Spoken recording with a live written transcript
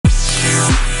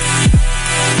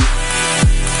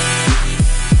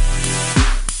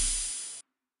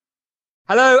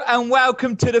Hello and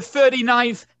welcome to the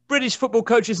 39th British Football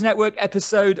Coaches Network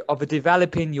episode of the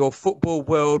Developing Your Football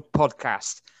World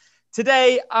podcast.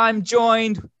 Today, I'm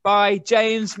joined by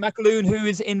James McAloon, who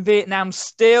is in Vietnam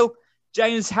still.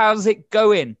 James, how's it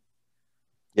going?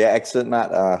 Yeah, excellent, Matt.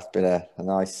 It's been a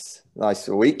nice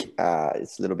week.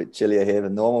 It's a little bit chillier here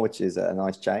than normal, which is a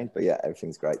nice change. But yeah,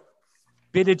 everything's great.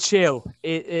 Bit of chill.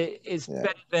 It's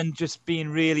better than just being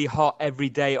really hot every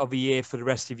day of the year for the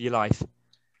rest of your life.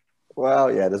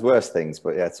 Well, yeah, there's worse things,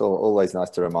 but yeah, it's always nice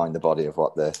to remind the body of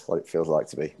what it feels like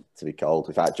to be cold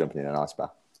without jumping in an ice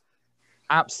bath.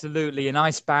 Absolutely, and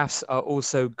ice baths are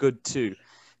also good too.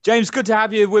 James, good to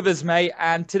have you with us, mate.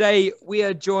 And today we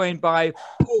are joined by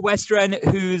Paul Westren,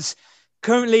 who's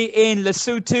currently in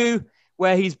Lesotho,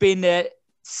 where he's been the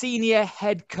senior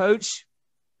head coach,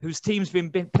 whose team's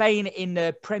been playing in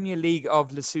the Premier League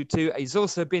of Lesotho. He's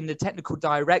also been the technical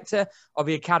director of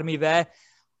the academy there.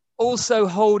 Also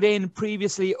holding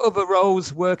previously other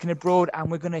roles working abroad,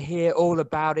 and we're going to hear all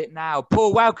about it now.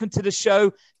 Paul, welcome to the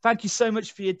show. Thank you so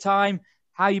much for your time.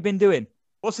 How you been doing?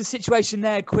 What's the situation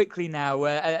there quickly now,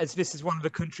 as this is one of the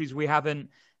countries we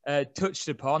haven't touched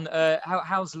upon?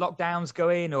 How's lockdowns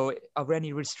going, or are there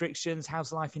any restrictions?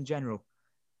 How's life in general?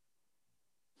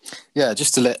 Yeah,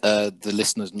 just to let the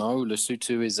listeners know,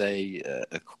 Lesotho is a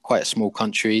quite a small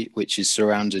country which is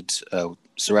surrounded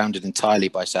entirely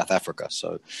by South Africa.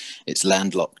 So it's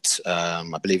landlocked. I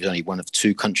believe it's only one of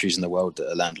two countries in the world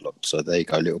that are landlocked. So there you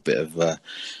go, a little bit of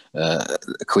a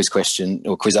quiz question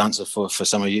or quiz answer for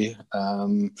some of you.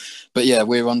 But yeah,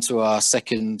 we're on to our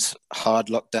second hard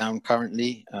lockdown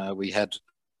currently. We had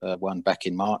one back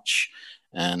in March.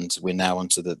 And we're now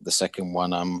onto the second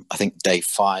one. I think day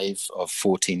 5 of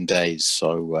 14 days.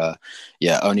 So,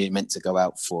 only meant to go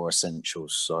out for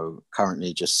essentials. So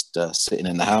currently just sitting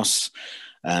in the house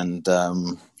and,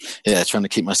 trying to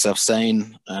keep myself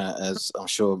sane, as I'm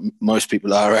sure most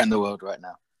people are around the world right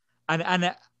now.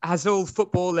 And has all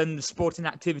football and sporting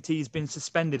activities been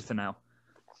suspended for now?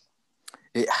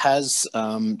 It has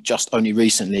just only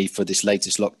recently for this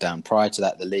latest lockdown. Prior to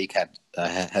that, the league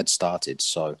had started.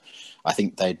 So I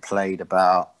think they'd played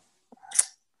about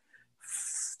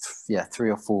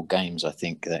 3 or 4 games, I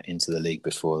think, into the league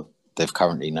before they've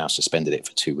currently now suspended it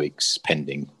for 2 weeks,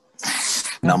 pending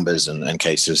numbers and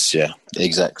cases. Yeah,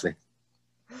 exactly.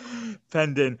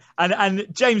 Pending. And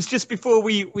James, just before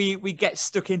we get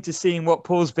stuck into seeing what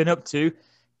Paul's been up to,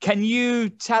 can you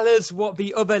tell us what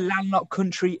the other landlocked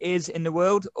country is in the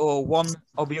world, or one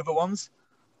of the other ones?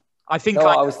 I was thinking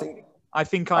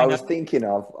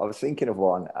of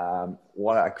one. I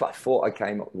thought I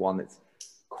came up with one that's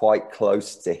quite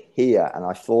close to here, and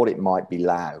I thought it might be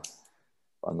Laos.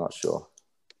 I'm not sure.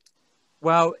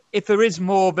 Well, if there is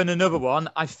more than another one,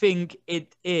 I think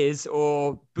it is,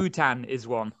 or Bhutan is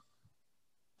one.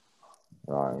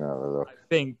 Right, look. I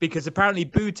think, because apparently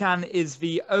Bhutan is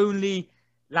the only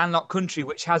landlocked country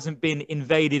which hasn't been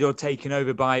invaded or taken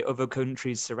over by other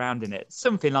countries surrounding it.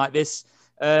 Something like this.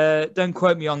 Don't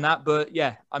quote me on that, but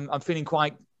yeah, I'm feeling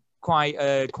quite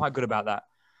good about that.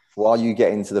 While you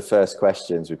get into the first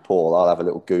questions with Paul, I'll have a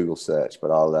little Google search,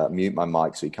 but I'll mute my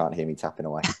mic so you can't hear me tapping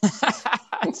away.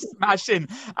 Smashing,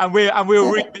 and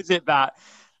we'll revisit that.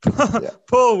 Yeah.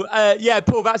 Paul,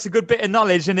 Paul, that's a good bit of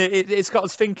knowledge, and it's got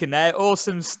us thinking there.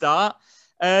 Awesome start.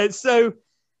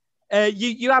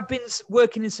 You have been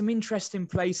working in some interesting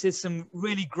places, some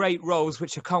really great roles,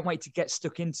 which I can't wait to get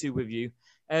stuck into with you.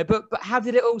 But how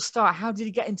did it all start? How did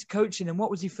you get into coaching, and what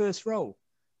was your first role?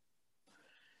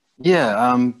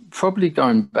 Yeah, probably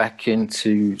going back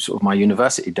into sort of my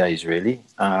university days, really.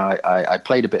 I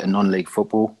played a bit of non-league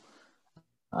football,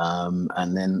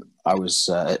 and then I was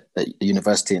at the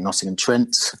university in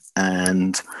Nottingham-Trent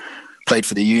and played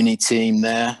for the uni team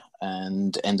there,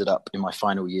 and ended up in my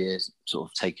final year sort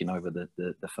of taking over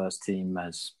the first team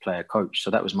as player coach.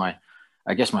 So that was my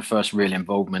first real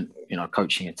involvement,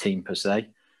 coaching a team per se.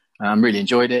 Really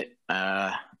enjoyed it.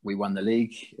 We won the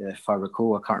league, if I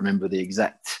recall. I can't remember the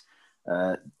exact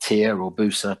tier or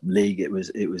Busa league it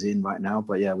was in right now,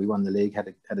 but yeah, we won the league,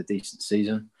 had a decent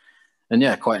season, and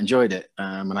yeah, quite enjoyed it.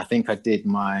 And I think I did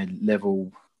my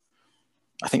level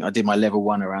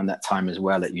 1 around that time as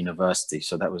well at university.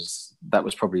 So that was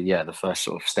probably the first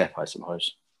sort of step, I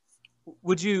suppose.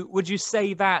 Would you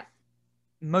say that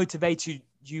motivated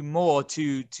you more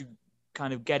to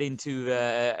kind of get into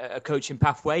a coaching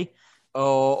pathway,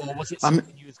 or was it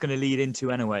something you was going to lead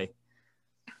into anyway?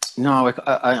 No,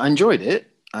 I enjoyed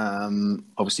it.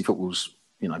 Obviously, football's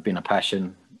been a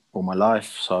passion all my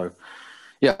life. So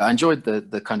yeah, I enjoyed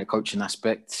the kind of coaching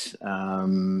aspect.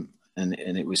 And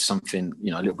it was something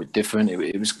a little bit different.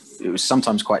 It was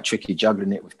sometimes quite tricky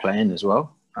juggling it with playing as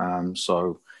well.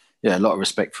 So yeah, a lot of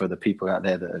respect for the people out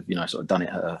there that have, you know, sort of done it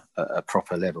at a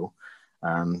proper level.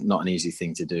 Not an easy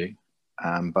thing to do.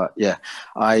 But yeah,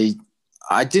 I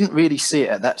didn't really see it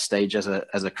at that stage as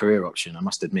a career option, I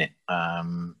must admit.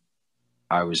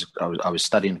 I was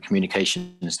studying a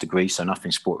communications degree, so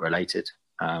nothing sport related.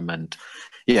 And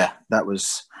yeah,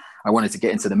 I wanted to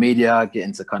get into the media, get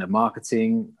into kind of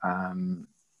marketing,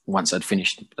 once I'd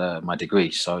finished my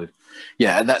degree. So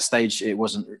yeah, at that stage, it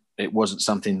wasn't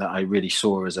something that I really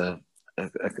saw as a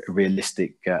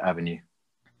realistic avenue.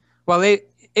 Well,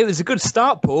 it was a good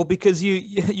start, Paul, because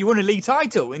you won a league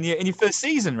title in your first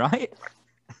season, right?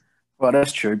 Well,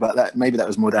 that's true, but maybe that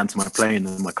was more down to my playing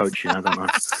than my coaching. I don't know.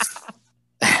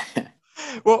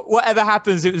 Well, whatever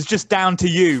happens, it was just down to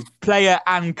you, player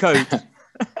and coach.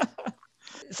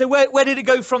 So where did it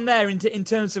go from there in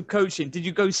terms of coaching? Did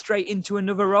you go straight into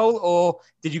another role, or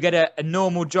did you get a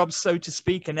normal job, so to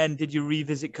speak, and then did you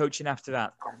revisit coaching after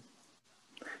that?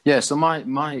 Yeah, so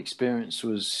my experience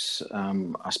was,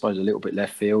 I suppose, a little bit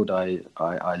left field. I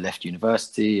left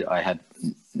university. I had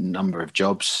a number of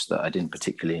jobs that I didn't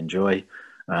particularly enjoy,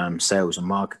 sales and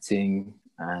marketing.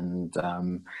 And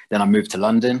then I moved to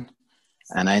London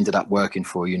and I ended up working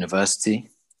for a university,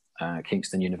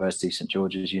 Kingston University, St.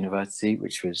 George's University,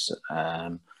 which was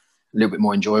a little bit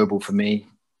more enjoyable for me.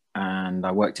 And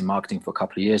I worked in marketing for a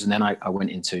couple of years. And then I went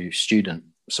into student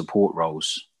support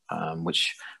roles,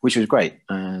 which was great,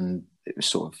 and it was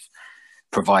sort of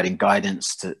providing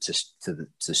guidance to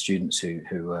students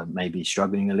who were maybe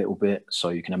struggling a little bit. So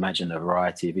you can imagine a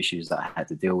variety of issues that I had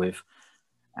to deal with,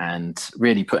 and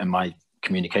really putting my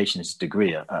communications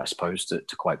degree, I suppose, to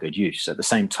quite good use. At the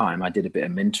same time, I did a bit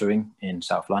of mentoring in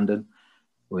South London,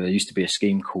 where there used to be a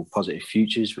scheme called Positive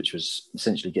Futures, which was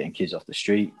essentially getting kids off the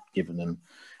street, giving them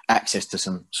access to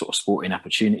some sort of sporting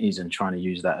opportunities, and trying to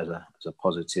use that as a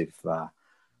positive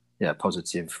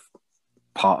positive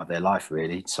part of their life,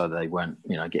 really, so they weren't,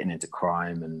 you know, getting into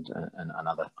crime and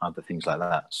other things like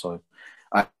that. So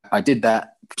I did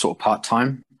that sort of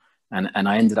part-time, and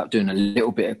I ended up doing a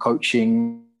little bit of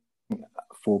coaching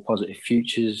for Positive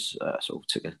Futures. Sort of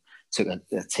took a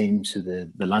team to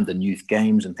the London Youth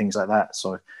Games and things like that.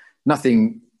 So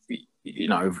nothing, you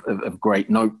know, of great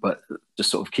note, but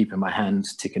just sort of keeping my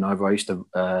hands ticking over. I used to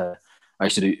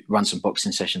run some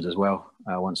boxing sessions as well,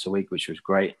 once a week, which was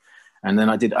great. And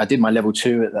then I did my level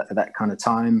 2 at that kind of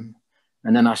time.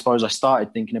 And then I suppose I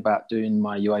started thinking about doing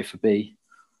my UEFA B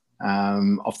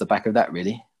off the back of that,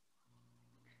 really.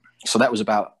 So that was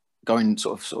about going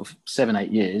sort of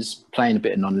 7-8 years, playing a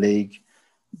bit of non-league,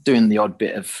 doing the odd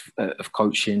bit of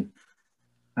coaching.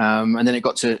 And then it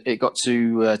got to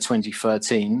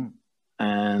 2013,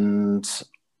 and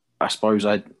I suppose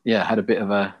I had a bit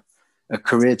of a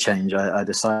career change. I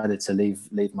decided to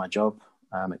leave my job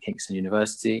at Kingston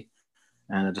University,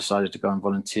 and I decided to go and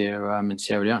volunteer in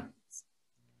Sierra Leone.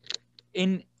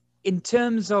 In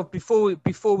terms of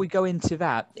before we go into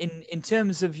that, in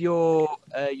terms of your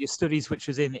studies, which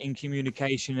was in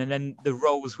communication, and then the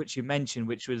roles which you mentioned,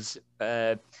 which was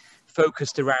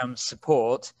focused around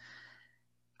support,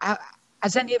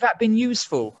 has any of that been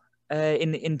useful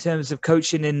in terms of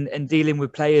coaching and dealing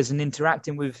with players and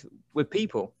interacting with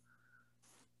people?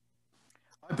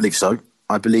 I believe so.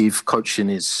 I believe coaching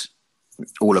is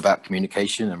all about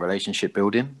communication and relationship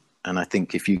building, and I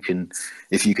think if you can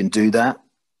do that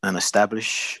and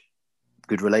establish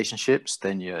good relationships,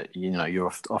 then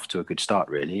you're off to a good start,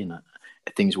 really, and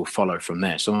things will follow from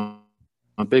there. So I'm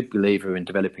a big believer in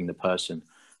developing the person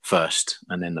first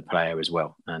and then the player as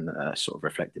well, and sort of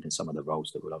reflected in some of the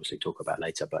roles that we'll obviously talk about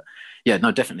later. But yeah,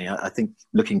 no, definitely. I think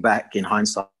looking back in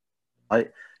hindsight,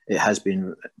 it has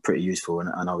been pretty useful,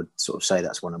 and I would sort of say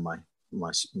that's one of my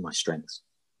strengths.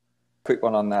 Quick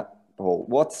one on that, Paul.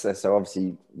 So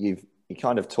obviously you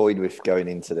kind of toyed with going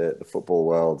into the football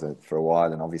world for a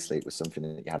while, and obviously it was something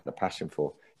that you had the passion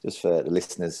for. Just for the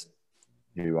listeners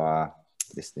who are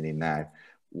listening in now,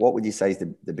 what would you say is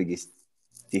the biggest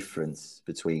difference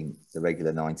between the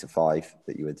regular 9 to 5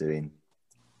 that you were doing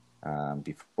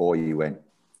before you went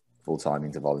full-time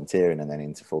into volunteering and then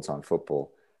into full-time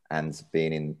football, and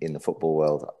being in the football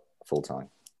world full-time?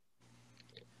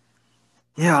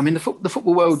 Yeah, I mean, the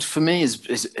football world for me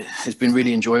has been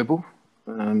really enjoyable.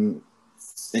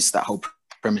 It's that whole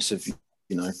premise of,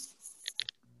 you know,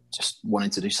 just wanting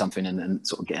to do something and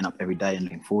sort of getting up every day and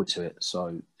looking forward to it.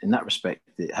 So in that respect,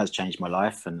 it has changed my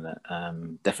life, and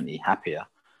definitely happier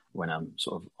when I'm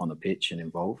sort of on the pitch and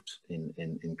involved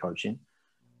in coaching.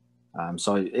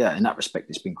 So yeah, in that respect,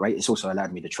 it's been great. It's also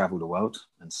allowed me to travel the world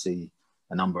and see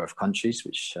a number of countries,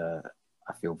 which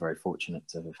I feel very fortunate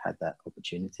to have had that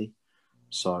opportunity.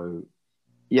 So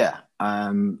yeah,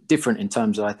 different in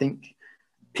terms of, I think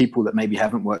people that maybe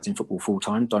haven't worked in football full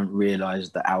time don't realise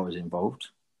the hours involved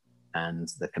and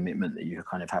the commitment that you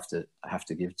kind of have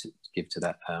to give to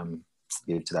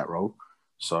that role.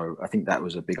 So I think that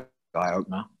was a big eye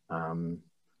opener.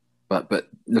 But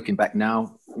looking back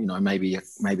now, you know, maybe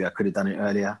I could have done it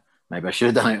earlier. Maybe I should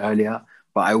have done it earlier.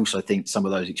 But I also think some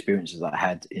of those experiences that I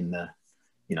had in the,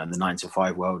 you know, the 9 to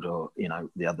 5 world, or, you know,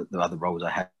 the other roles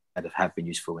I had have been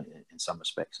useful in some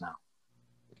respects now.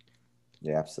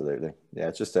 Yeah, absolutely. Yeah,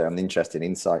 it's just an interesting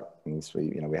insight.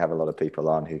 We have a lot of people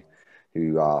on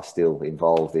who are still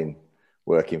involved in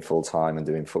working full time and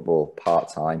doing football part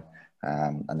time,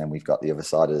 and then we've got the other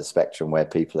side of the spectrum where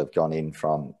people have gone in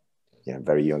from, you know,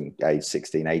 very young age,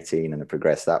 16, 18, and have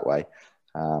progressed that way.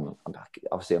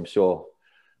 Obviously, I'm sure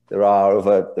there are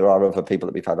other people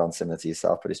that we've had on similar to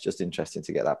yourself, but it's just interesting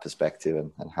to get that perspective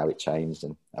and how it changed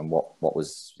and what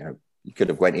was, you know, you could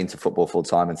have went into football full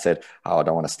time and said, oh, I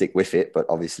don't want to stick with it, but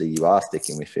obviously you are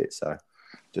sticking with it. So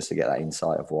just to get that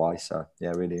insight of why. So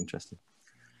yeah, really interesting.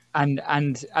 And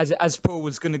as Paul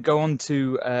was going to go on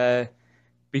to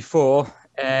before,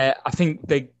 I think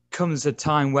there comes a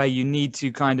time where you need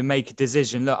to kind of make a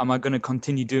decision. Look, am I going to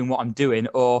continue doing what I'm doing,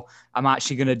 or am I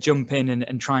actually going to jump in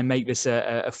and try and make this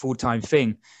a full-time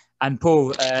thing? And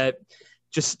Paul,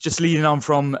 just leading on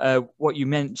from what you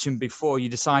mentioned before, you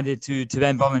decided to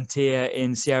then volunteer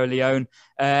in Sierra Leone.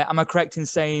 Am I correct in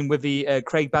saying with the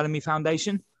Craig Bellamy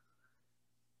Foundation?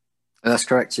 That's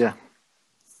correct, yeah.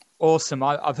 Awesome.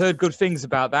 I've heard good things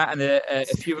about that, and a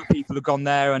few other people have gone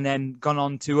there and then gone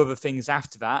on to other things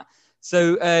after that.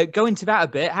 So go into that a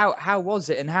bit. How was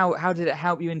it, and how did it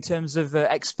help you in terms of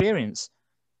experience?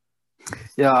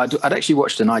 Yeah, I'd actually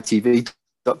watched an ITV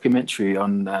documentary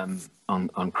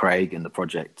on Craig and the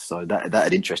project, so that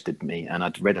had interested me, and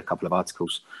I'd read a couple of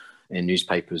articles in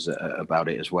newspapers about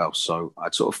it as well. So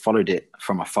I'd sort of followed it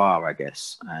from afar, I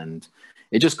guess, and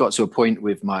it just got to a point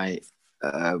with my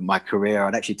career.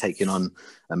 I'd actually taken on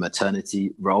a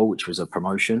maternity role, which was a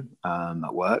promotion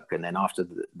at work, and then after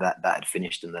that had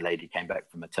finished and the lady came back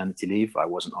from maternity leave, I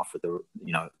wasn't offered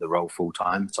the role full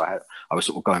time, so I was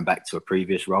sort of going back to a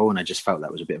previous role, and I just felt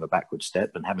that was a bit of a backward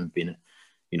step. And having been,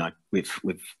 you know, with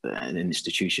an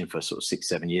institution for sort of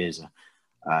 6-7 years,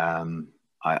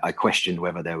 I questioned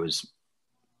whether there was,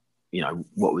 you know,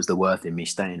 what was the worth in me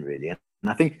staying, really. And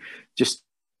I think just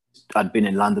I'd been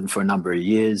in London for a number of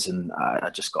years, and I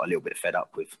just got a little bit fed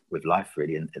up with life,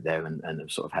 really, and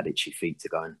sort of had itchy feet to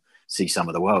go and see some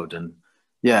of the world. And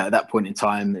yeah, at that point in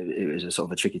time, it was a sort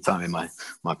of a tricky time in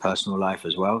my personal life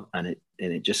as well, and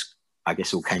it just, I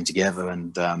guess, all came together,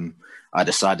 and I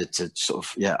decided to sort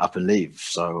of up and leave.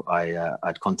 So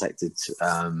I'd contacted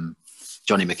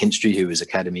Johnny McKinstry, who was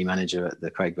academy manager at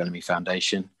the Craig Bellamy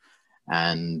Foundation,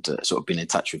 and sort of been in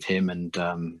touch with him.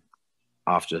 And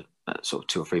after sort of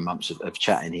 2 or 3 months of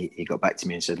chatting, he got back to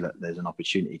me and said, look, there's an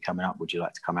opportunity coming up. Would you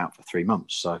like to come out for 3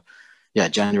 months? So yeah,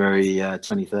 January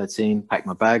 2013, packed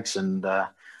my bags and got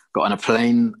on a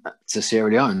plane to Sierra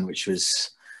Leone, which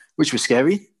was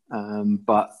scary,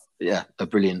 but yeah, a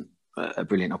brilliant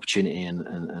opportunity,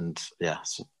 and yeah,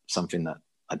 something that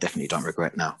I definitely don't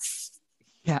regret now.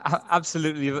 Yeah, I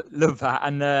absolutely love that.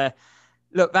 And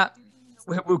look, that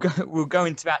we'll go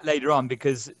into that later on,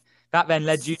 because that then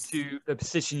led you to the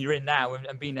position you're in now,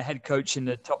 and being a head coach in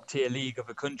the top tier league of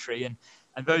a country. And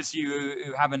those of you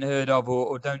who haven't heard of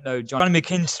or don't know Johnny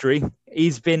McKinstry,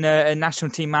 he's been a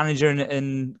national team manager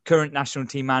and current national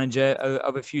team manager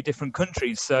of a few different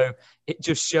countries. So it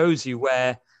just shows you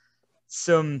where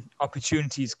some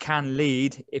opportunities can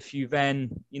lead if you then,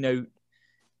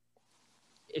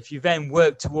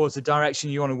 work towards the direction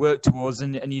you want to work towards,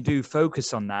 and you do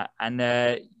focus on that. And,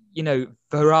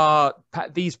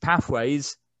 these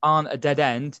pathways aren't a dead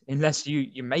end unless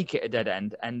you make it a dead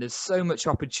end. And there's so much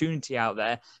opportunity out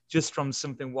there just from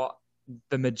something what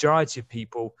the majority of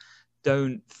people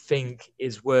don't think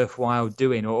is worthwhile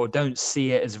doing, or don't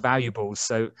see it as valuable.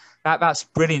 So that's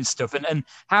brilliant stuff. And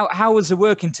how was the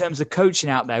work in terms of coaching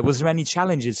out there? Was there any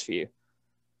challenges for you?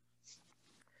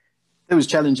 There was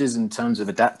challenges in terms of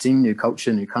adapting, new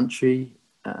culture, new country.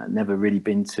 Never really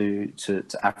been to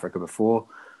Africa before.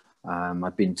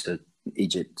 I've been to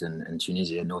Egypt and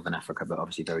Tunisia, Northern Africa, but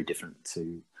obviously very different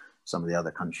to some of the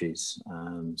other countries.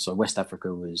 So West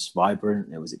Africa was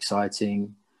vibrant. It was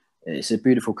exciting. It's a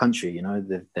beautiful country. You know,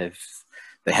 they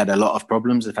had a lot of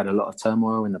problems. They've had a lot of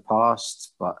turmoil in the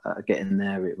past, but getting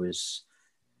there, it was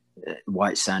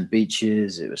white sand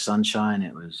beaches. It was sunshine.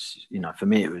 It was, for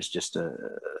me, it was just a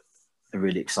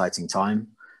really exciting time.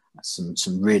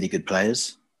 Some really good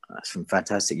players, some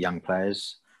fantastic young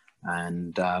players.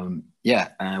 And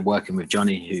working with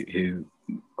Johnny, who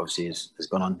obviously has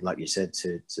gone on, like you said,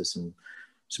 to some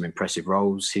impressive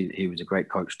roles. He was a great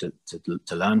coach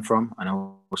to learn from. And I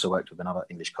also worked with another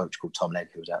English coach called Tom Legg,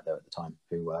 who was out there at the time,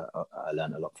 who I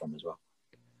learned a lot from as well.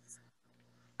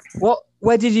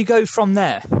 Where did you go from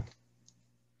there?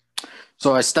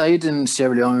 So I stayed in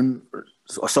Sierra Leone.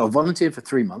 So I volunteered for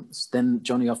 3 months. Then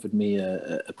Johnny offered me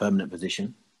a permanent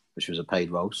position, which was a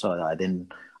paid role. So I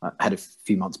had a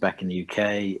few months back in the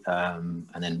UK,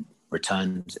 and then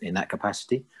returned in that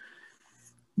capacity.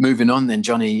 Moving on, then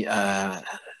Johnny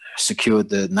secured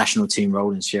the national team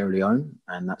role in Sierra Leone,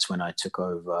 and that's when I took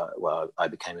over. Well, I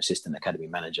became assistant academy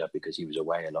manager because he was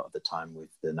away a lot of the time with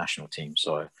the national team.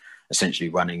 So essentially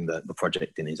running the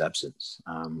project in his absence.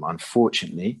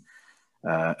 Unfortunately,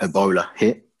 Ebola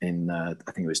hit in, I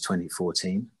think it was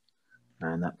 2014.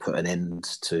 And that put an end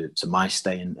to my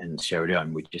stay in Sierra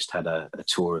Leone. We just had a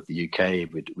tour of the UK.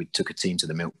 We took a team to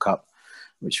the Milk Cup,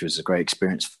 which was a great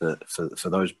experience for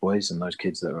those boys and those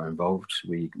kids that were involved.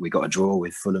 We got a draw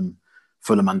with Fulham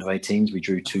under 18s. We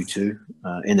drew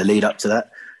 2-2 in the lead up to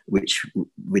that, which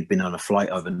we'd been on a flight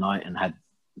overnight and had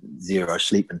zero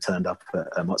sleep and turned up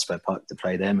at Hotspur Park to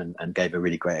play them and gave a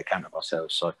really great account of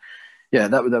ourselves. So yeah,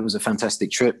 that was a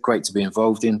fantastic trip. Great to be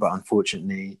involved in, but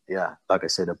unfortunately, yeah, like I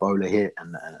said, Ebola hit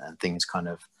and things kind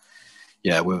of,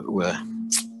 yeah, were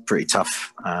pretty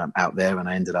tough out there, and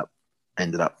I ended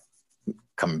up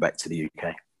coming back to the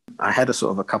UK. I had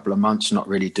a couple of months not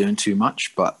really doing too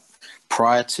much, but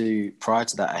prior to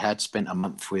that, I had spent a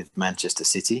month with Manchester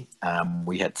City.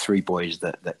 We had 3 boys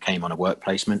that came on a work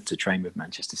placement to train with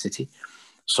Manchester City.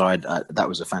 So that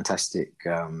was a fantastic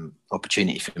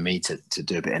opportunity for me to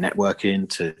do a bit of networking,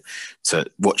 to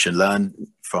watch and learn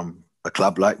from a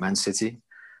club like Man City.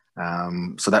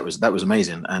 So that was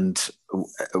amazing. And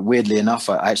weirdly enough,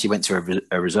 I actually went to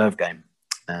a reserve game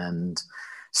and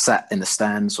sat in the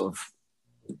stand, sort of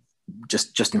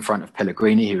just in front of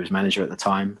Pellegrini, who was manager at the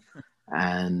time,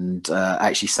 and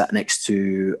actually sat next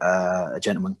to a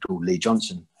gentleman called Lee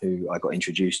Johnson, who I got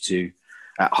introduced to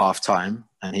at half time,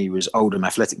 and he was Oldham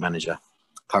Athletic manager.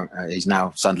 He's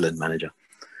now Sunderland manager.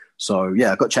 So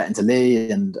yeah, I got chatting to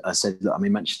Lee, and I said, look, I'm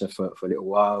in Manchester for a little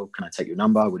while. Can I take your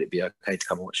number? Would it be okay to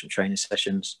come and watch some training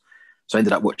sessions? So I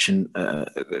ended up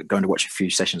going to watch a few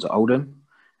sessions at Oldham,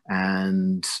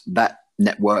 and that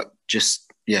network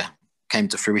just came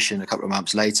to fruition a couple of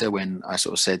months later when I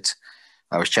sort of said,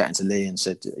 I was chatting to Lee and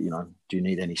said, do you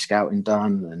need any scouting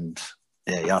done? And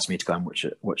he asked me to go and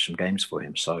watch some games for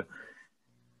him. So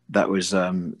that was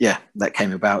that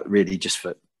came about really just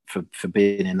for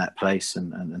being in that place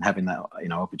and having that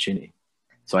opportunity.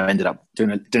 So I ended up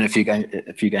doing a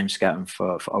few games scouting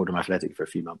for Oldham Athletic for a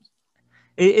few months.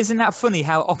 Isn't that funny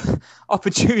how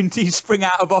opportunities spring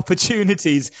out of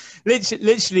opportunities?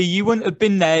 Literally, you wouldn't have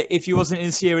been there if you wasn't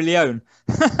in Sierra Leone.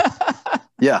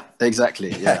 Yeah,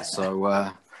 exactly. Yeah.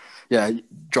 So,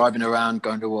 driving around,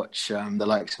 going to watch the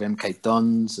likes of MK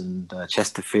Dons and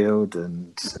Chesterfield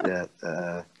and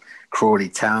Crawley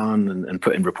Town and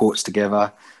putting reports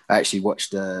together. I actually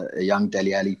watched a young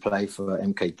Dele Alli play for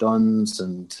MK Dons,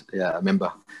 and I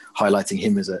remember highlighting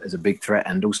him as a big threat,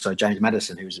 and also James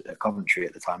Maddison, who was at Coventry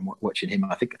at the time, watching him.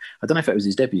 I don't know if it was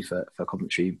his debut for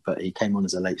Coventry, but he came on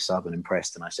as a late sub and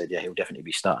impressed, and I said, he'll definitely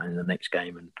be starting in the next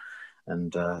game,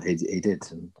 and he did,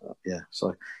 and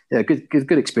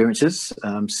good experiences.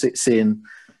 Seeing,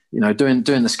 doing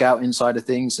the scouting side of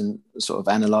things and sort of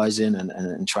analysing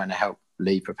and trying to help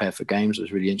Lee prepare for games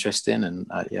was really interesting, and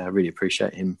I really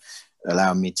appreciate him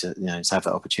allowing me to have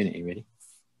that opportunity. Really,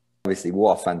 obviously,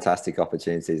 what fantastic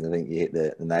opportunities! And I think you hit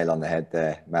the nail on the head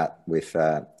there, Matt. With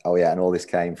and all this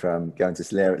came from going to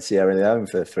Sierra Leone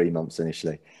for 3 months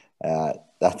initially.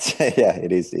 That's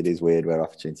it is weird where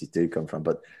opportunities do come from,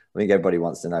 but I think everybody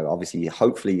wants to know. Obviously,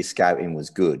 hopefully, your scouting was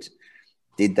good.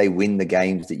 Did they win the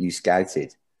games that you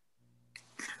scouted?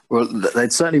 Well,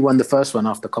 they'd certainly won the first one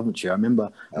after Coventry. I remember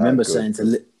saying to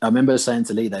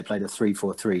Lee they played a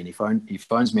 3-4-3, and he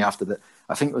phones me after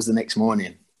I think it was the next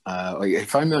morning. He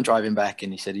phoned me on driving back,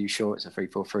 and he said, "Are you sure it's a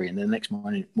 3-4-3?" And then the next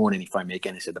morning he phoned me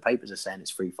again. He said, "The papers are saying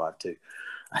it's 3-5-2."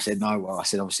 I said, "No." Well, I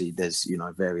said, obviously there's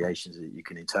variations that you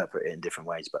can interpret it in different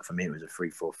ways, but for me it was a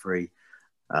 3-4-3.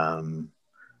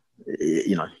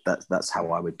 That's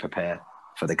how I would prepare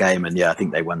for the game, and I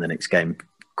think they won the next game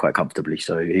quite comfortably,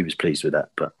 so he was pleased with that.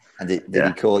 But did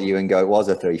he call you and go, it was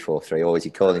a 3-4-3, or was he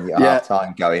calling you at half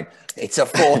time going, it's a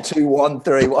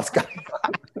 4-2-1-3, what's going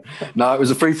on? No, it was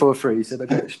a 3-4-3. He said I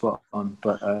got it spot on,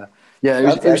 but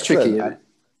it was tricky.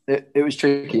 It was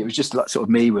tricky. It was just like sort of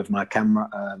me with my camera,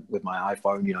 with my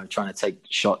iPhone, trying to take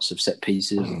shots of set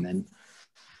pieces, and then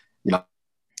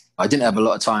I didn't have a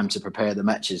lot of time to prepare the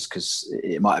matches because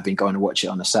it might have been going to watch it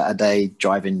on a Saturday,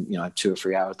 driving 2 or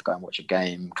 3 hours to go and watch a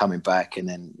game, coming back, and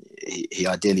then he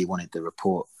ideally wanted the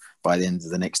report by the end of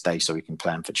the next day so we can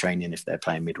plan for training if they're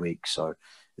playing midweek. So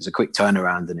it's a quick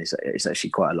turnaround, and it's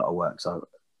actually quite a lot of work. So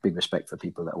big respect for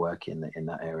people that work in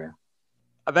that area.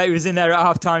 I bet he was in there at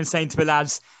half time saying to the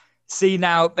lads, "See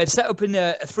now, they've set up in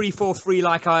a 3-4-3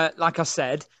 like I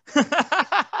said."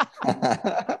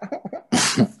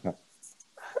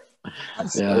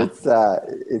 Yeah.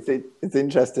 It's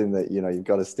interesting that you've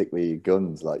got to stick with your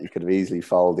guns. Like, you could have easily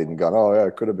folded and gone, "Oh yeah,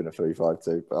 it could have been a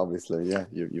 3-5-2," but obviously,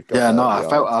 you've got. Yeah, no,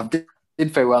 I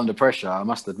did feel well under pressure, I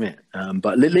must admit.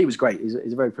 But Lee was great. He's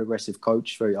a very progressive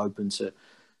coach, very open to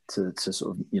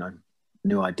sort of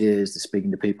new ideas, to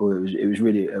speaking to people. It was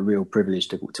really a real privilege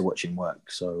to watch him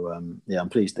work. So I'm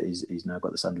pleased that he's now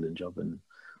got the Sunderland job, and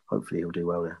hopefully he'll do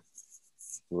well there.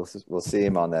 We'll see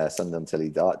him on Sunderland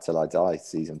till I die,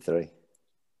 season 3.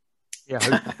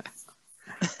 Yeah.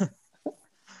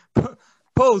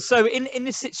 Paul, so in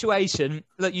this situation,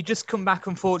 look, you just come back,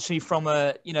 unfortunately, from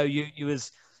you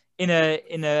was in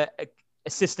a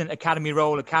assistant academy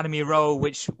role,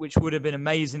 which would have been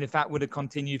amazing if that would have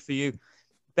continued for you.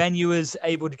 Then you was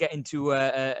able to get into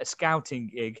a scouting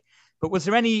gig. But was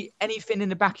there anything in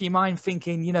the back of your mind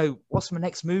thinking, what's my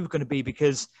next move going to be?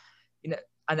 Because,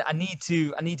 I need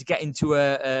to get into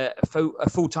a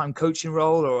full-time coaching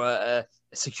role or a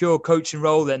secure coaching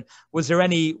role. And was there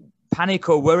any panic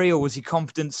or worry, or was he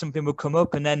confident something would come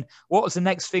up? And then what was the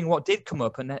next thing? What did come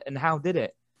up, and how did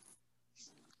it?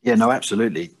 Yeah, no,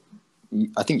 absolutely.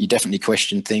 I think you definitely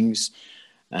question things,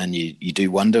 and you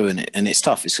do wonder, and it's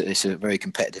tough. It's a very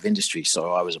competitive industry.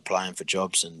 So I was applying for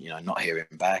jobs and not hearing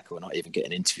back or not even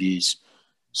getting interviews.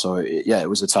 So it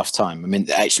was a tough time. I mean,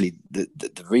 actually,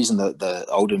 the reason that the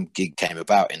Oldham gig came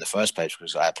about in the first place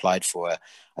was I applied for.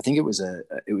 I think it was a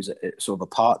sort of a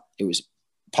part. It was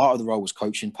part of the role was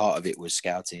coaching, part of it was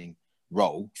scouting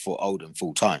role for Oldham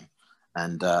full time.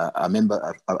 And I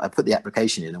remember I put the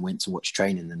application in and went to watch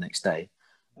training the next day.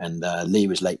 And Lee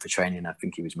was late for training. I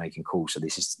think he was making calls, so the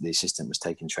assistant was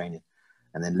taking training.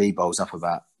 And then Lee bowls up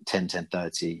about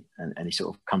 10:30, and he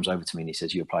sort of comes over to me and he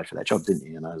says, "You applied for that job, didn't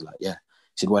you?" And I was like, "Yeah."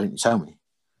 He said, "Why didn't you tell me?"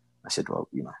 I said, "Well,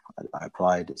 I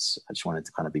applied. I just wanted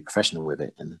to kind of be professional with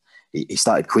it." And he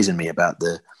started quizzing me about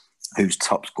who's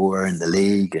top scorer in the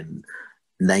league and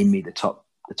name me the top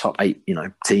 8,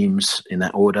 teams in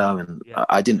that order. And yeah.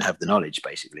 I didn't have the knowledge,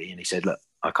 basically. And he said, "Look,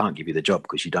 I can't give you the job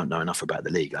because you don't know enough about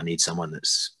the league. I need someone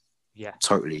that's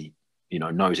totally,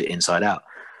 knows it inside out."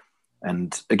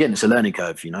 And again, it's a learning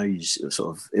curve.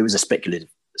 It was a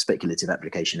speculative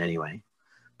application anyway.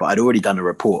 But I'd already done a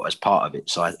report as part of it.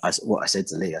 So what I said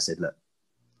to Lee, I said, "Look,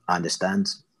 I understand,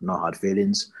 no hard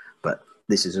feelings, but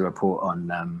this is a report on,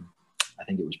 I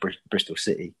think it was Bristol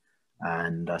City."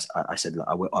 And I said, "Look,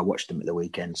 I watched them at the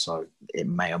weekend, so it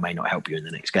may or may not help you in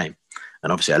the next game."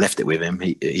 And obviously I left it with him.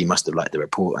 He must have liked the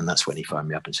report. And that's when he phoned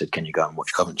me up and said, "Can you go and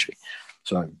watch Coventry?"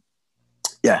 So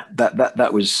yeah,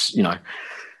 that was,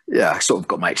 I sort of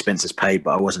got my expenses paid,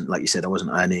 but I wasn't, like you said, I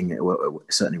wasn't earning. It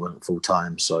certainly wasn't full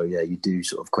time. So yeah, you do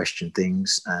sort of question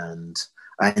things. And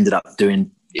I ended up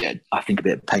doing, I think a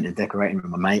bit of paint and decorating with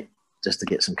my mate just to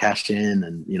get some cash in.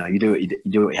 And, you do what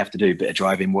you have to do, a bit of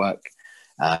driving work.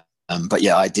 But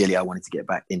yeah, ideally I wanted to get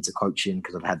back into coaching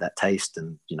because I've had that taste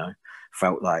and,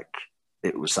 felt like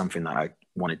it was something that I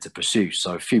wanted to pursue.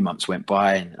 So a few months went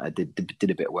by and I did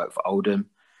a bit of work for Oldham.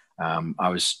 I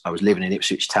was living in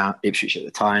Ipswich at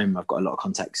the time. I've got a lot of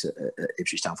contacts at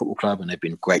Ipswich Town Football Club, and they've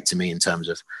been great to me in terms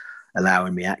of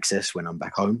allowing me access when I'm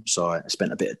back home. So I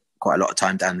spent quite a lot of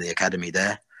time down in the academy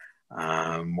there,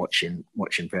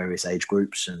 watching various age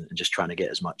groups and just trying to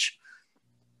get as much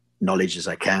knowledge as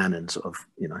I can, and sort of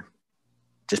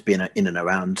just being in and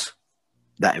around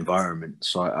that environment.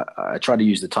 So I try to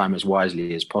use the time as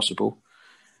wisely as possible.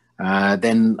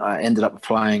 Then I ended up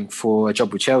applying for a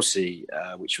job with Chelsea,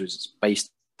 which was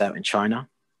based out in China.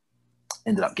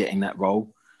 Ended up getting that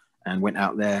role and went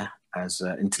out there as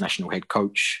an international head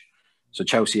coach. So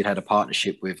Chelsea had a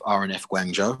partnership with RNF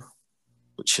Guangzhou,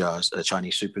 which is a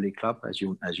Chinese Super League club, as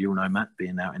you all know, Matt,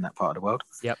 being out in that part of the world.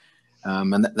 Yep.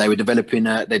 And they were developing,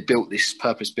 they built this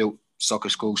purpose-built soccer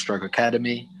school stroke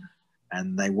academy.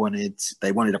 And they wanted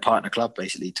a partner club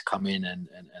basically to come in and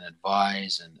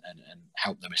advise and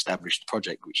help them establish the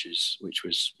project, which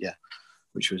was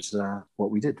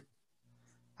what we did.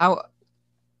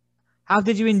 How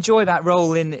did you enjoy that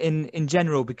role in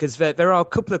general? Because there are a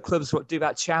couple of clubs that do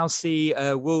that. Chelsea,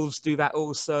 Wolves do that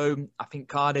also. I think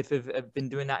Cardiff have been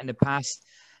doing that in the past.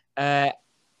 And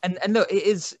look, it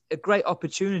is a great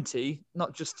opportunity,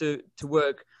 not just to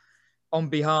work on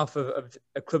behalf of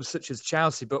a club such as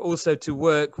Chelsea, but also to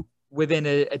work within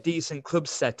a decent club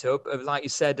setup of, like you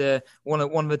said, one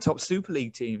of the top Super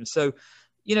League teams. So,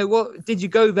 what did you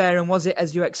go there, and was it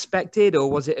as you expected, or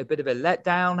was it a bit of a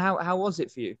letdown? How was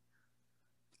it for you?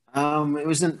 It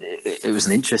was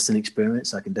an interesting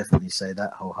experience. I can definitely say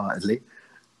that wholeheartedly.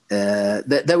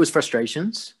 There was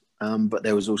frustrations, but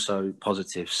there was also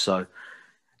positives. So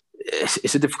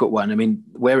it's a difficult one. I mean,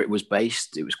 where it was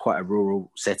based, it was quite a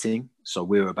rural setting. So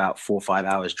we were about 4 or 5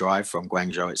 hours drive from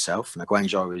Guangzhou itself. Now,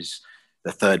 Guangzhou is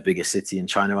the third biggest city in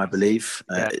China, I believe.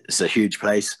 Yeah. It's a huge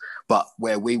place. But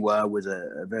where we were was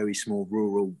a very small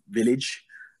rural village.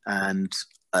 And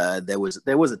there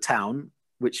was a town,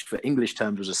 which for English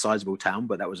terms was a sizable town,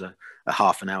 but that was a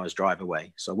half an hour's drive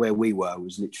away. So where we were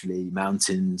was literally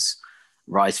mountains,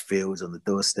 rice fields on the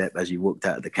doorstep as you walked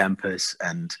out of the campus,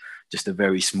 and just a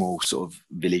very small sort of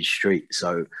village street.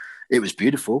 So it was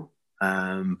beautiful,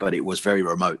 but it was very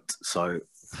remote. So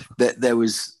there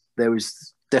was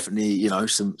definitely,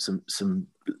 some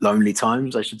lonely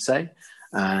times, I should say.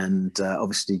 And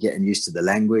obviously getting used to the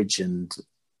language, and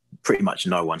pretty much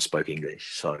no one spoke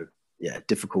English. So yeah,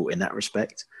 difficult in that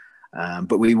respect.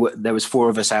 But there was 4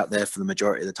 of us out there for the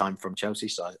majority of the time from Chelsea.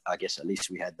 So I guess at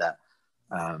least we had that,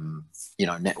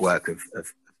 network of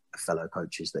fellow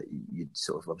coaches that you'd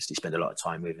sort of obviously spend a lot of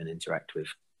time with and interact with.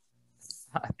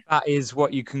 That is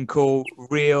what you can call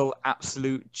real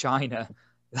absolute China,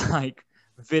 like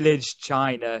village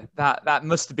China. That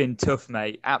must have been tough,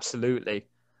 mate. Absolutely.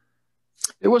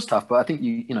 It was tough, but I think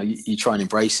you try and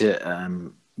embrace it.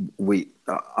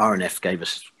 RNF gave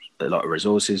us a lot of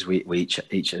resources. We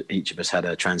each of us had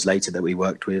a translator that we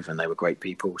worked with, and they were great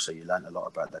people. So you learned a lot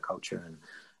about the culture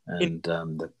and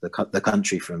the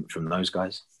country from those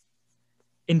guys.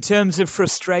 In terms of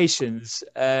frustrations,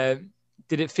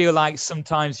 did it feel like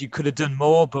sometimes you could have done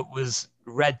more, but was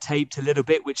red taped a little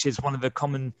bit, which is one of the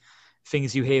common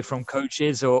things you hear from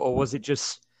coaches, or was it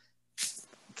just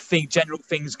general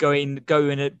things going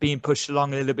and being pushed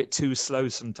along a little bit too slow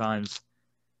sometimes?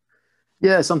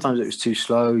 Yeah, sometimes it was too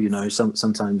slow.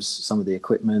 Sometimes some of the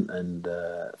equipment and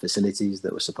facilities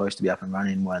that were supposed to be up and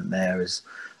running weren't there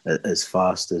as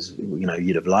fast as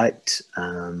you'd have liked.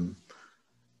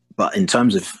 But in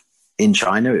terms of in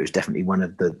China, it was definitely one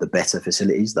of the better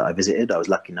facilities that I visited. I was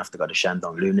lucky enough to go to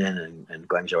Shandong Luneng and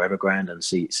Guangzhou Evergrande and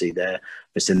see their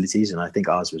facilities, and I think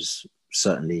ours was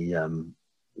certainly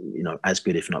as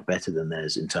good, if not better, than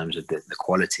theirs in terms of the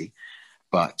quality.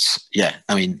 But yeah,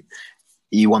 I mean,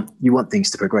 you want things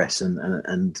to progress,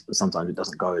 and sometimes it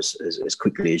doesn't go as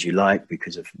quickly as you like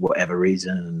because of whatever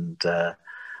reason, and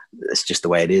it's just the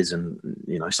way it is. And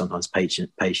sometimes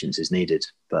patience is needed.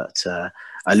 But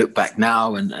I look back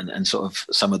now, and sort of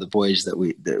some of the boys that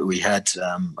we had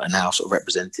are now sort of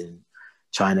representing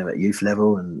China at youth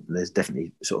level, and there's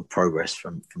definitely sort of progress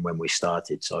from when we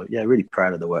started. So yeah, really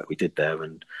proud of the work we did there,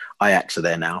 and Ajax are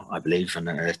there now, I believe, and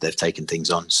if they've taken things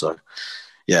on. So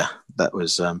yeah, that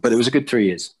was, but it was a good 3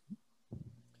 years.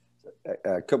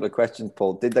 A couple of questions,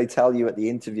 Paul. Did they tell you at the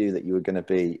interview that you were going to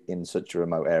be in such a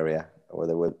remote area, or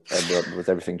was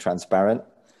everything transparent?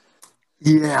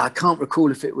 Yeah, I can't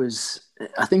recall if it was.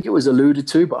 I think it was alluded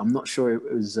to, but I'm not sure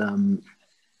it was.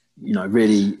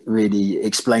 Really, really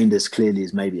explained as clearly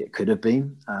as maybe it could have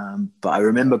been. But I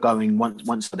remember going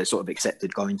once they sort of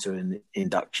accepted going to an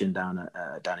induction down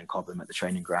in Cobham at the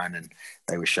training ground, and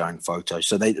they were showing photos.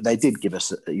 So they did give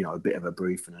us a bit of a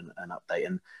brief and an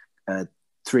update. And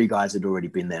 3 guys had already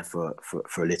been there for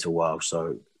a little while,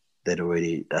 so I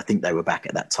think they were back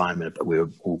at that time, but we were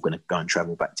all going to go and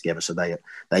travel back together. So they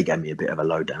gave me a bit of a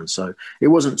lowdown. So it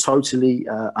wasn't totally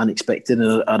unexpected.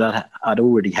 And I'd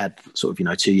already had sort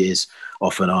of 2 years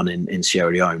off and on in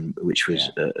Sierra Leone, which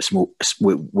was a small,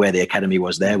 where the academy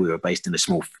was there. We were based in a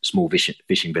small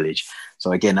fishing village.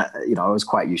 So again, I was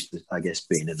quite used to, I guess,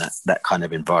 being in that kind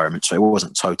of environment. So it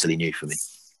wasn't totally new for me.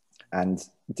 And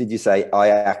did you say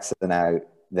Ajax are now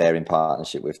there in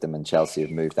partnership with them, and Chelsea have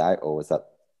moved out, or was that?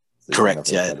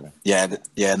 Correct.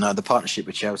 Yeah. No, the partnership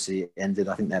with Chelsea ended.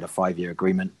 I think they had a 5-year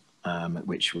agreement,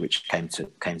 which came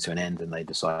to an end, and they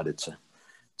decided to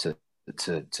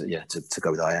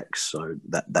go with Ajax. So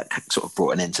that sort of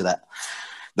brought an end to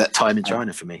that time in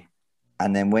China for me.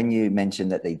 And then when you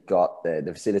mentioned that they got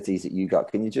the facilities that you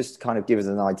got, can you just kind of give us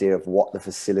an idea of what the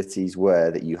facilities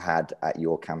were that you had at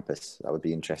your campus? That would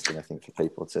be interesting, I think, for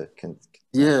people to.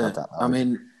 I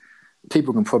mean,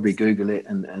 people can probably Google it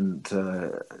and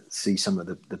see some of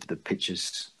the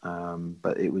pictures.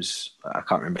 But it was, I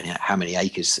can't remember how many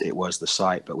acres it was, the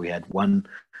site, but we had one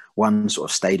sort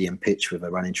of stadium pitch with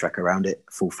a running track around it,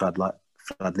 full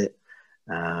floodlit.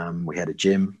 We had a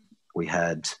gym. We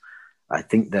had I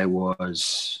think they were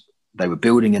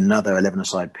building another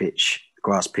 11-a-side pitch,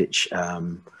 grass pitch,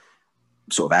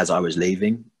 sort of as I was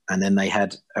leaving. And then they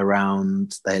had I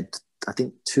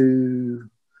think two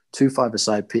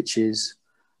 5-a-side pitches,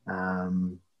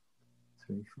 4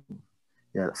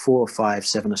 or 5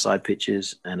 7-a-side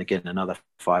pitches, and again another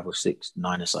 5 or 6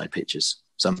 9-a-side pitches,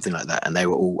 something like that. And they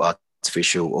were all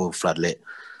artificial, all floodlit.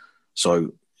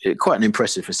 So quite an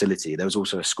impressive facility. There was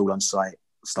also a school on site,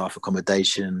 staff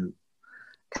accommodation,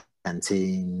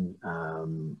 canteen.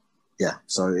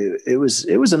 So it was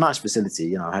a nice facility.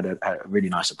 You know, I had a really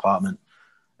nice apartment,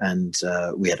 and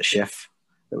we had a chef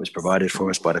that was provided for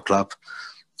us by the club.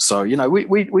 So, you know,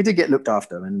 we did get looked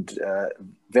after, and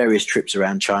various trips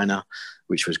around China,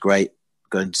 which was great,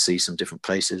 going to see some different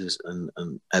places. And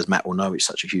as Matt will know, it's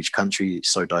such a huge country. It's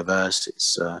so diverse.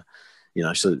 It's,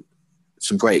 so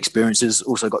some great experiences.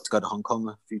 Also got to go to Hong Kong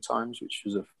a few times, which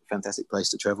was a fantastic place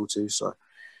to travel to. So,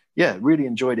 yeah, really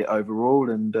enjoyed it overall.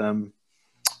 And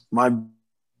my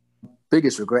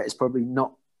biggest regret is probably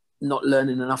not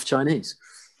learning enough Chinese.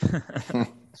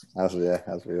 As we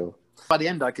all. By the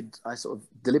end, I sort of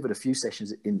delivered a few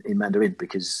sessions in Mandarin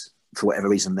because for whatever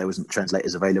reason there wasn't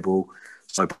translators available.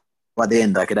 So by the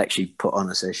end, I could actually put on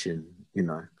a session, you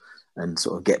know, and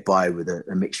sort of get by with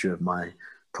a mixture of my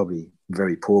probably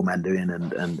very poor Mandarin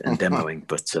and demoing.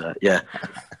 But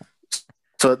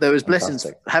so there was blessings.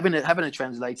 Having a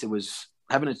translator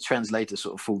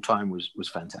sort of full time was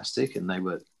fantastic, and they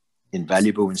were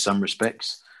invaluable in some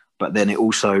respects. But then it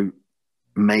also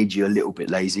made you a little bit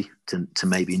lazy to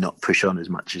maybe not push on as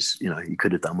much as, you know, you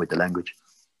could have done with the language.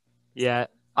 Yeah,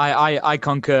 I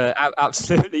concur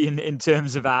absolutely in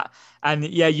terms of that. And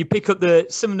yeah, you pick up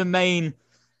some of the main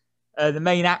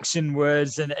action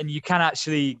words, and you can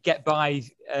actually get by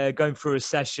going through a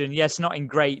session. Yes, not in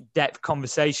great depth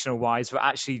conversational wise, but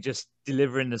actually just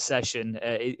delivering the session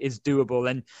is doable.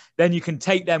 And then you can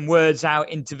take them words out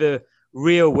into the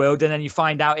real world, and then you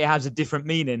find out it has a different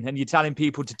meaning, and you're telling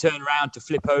people to turn around, to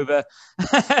flip over,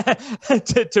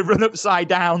 to run upside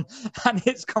down, and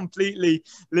it's completely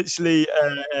literally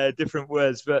different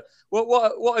words. But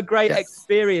what a great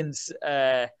experience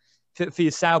for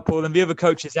yourself, Paul, and the other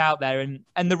coaches out there,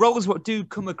 and the roles what do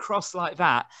come across like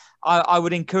that. I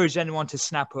would encourage anyone to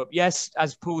snap up. Yes,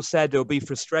 as Paul said, there'll be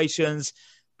frustrations,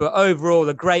 but overall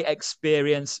a great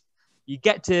experience. You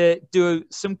get to do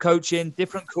some coaching,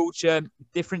 different culture,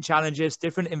 different challenges,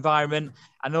 different environment.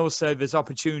 And also there's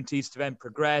opportunities to then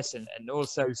progress and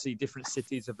also see different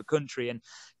cities of the country. And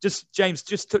just, James,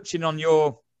 just touching on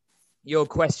your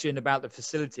question about the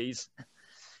facilities.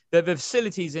 The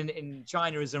facilities in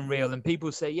China is unreal. And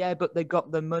people say, yeah, but they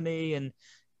got the money and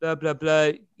blah, blah,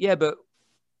 blah. Yeah, but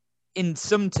in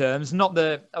some terms, not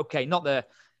the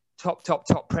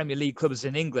top Premier League clubs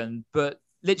in England, but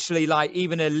literally like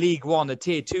even a League One, a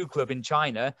Tier 2 club in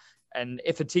China, and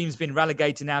if a team's been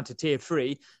relegated now to Tier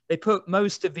 3, they put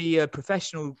most of the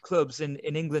professional clubs in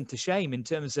England to shame in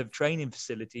terms of training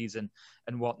facilities and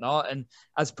whatnot. And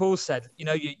as Paul said, you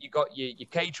know, you got your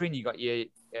catering, you got your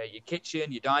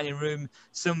kitchen, your dining room.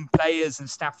 Some players and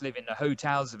staff live in the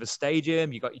hotels of a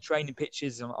stadium. You got your training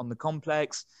pitches on the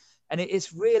complex, and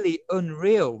it's really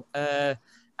unreal. And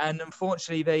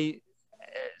unfortunately, they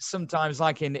sometimes,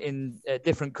 like in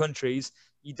different countries,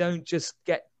 you don't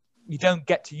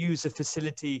get to use the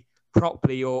facility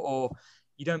properly, or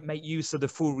you don't make use of the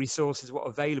full resources what are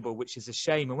available, which is a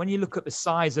shame. And when you look at the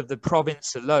size of the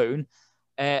province alone,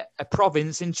 a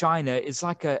province in China is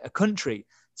like a country.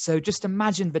 So just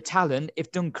imagine the talent,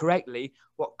 if done correctly,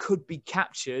 what could be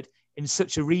captured in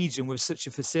such a region with such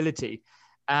a facility.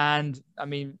 And I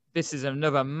mean, this is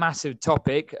another massive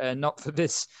topic, not for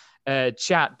this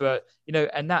chat, but you know,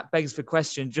 and that begs the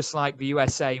question, just like the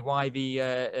USA, why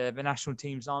the national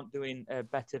teams aren't doing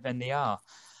better than they are.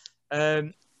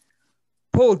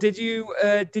 Paul, did you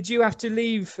have to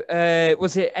leave?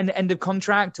 Was it an end of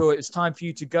contract, or it was time for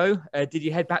you to go? Did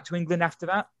you head back to England after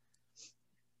that?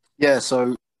 Yeah,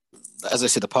 so as I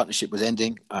said, the partnership was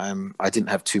ending. I didn't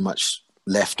have too much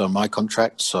left on my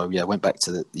contract, so yeah, I went back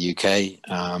to the UK.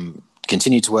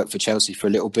 Continued to work for Chelsea for a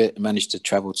little bit. Managed to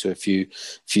travel to a few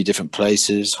different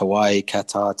places: Hawaii,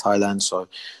 Qatar, Thailand. So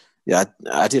yeah,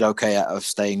 I did okay out of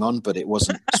staying on, but it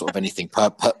wasn't sort of anything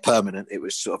permanent. It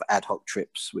was sort of ad hoc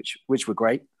trips, which were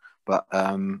great, but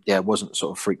yeah, it wasn't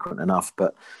sort of frequent enough.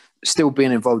 But still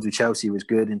being involved with Chelsea was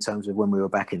good in terms of when we were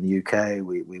back in the UK.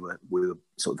 We were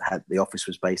sort of had, the office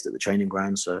was based at the training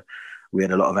ground, so we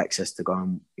had a lot of access to go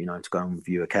and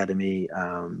view academy.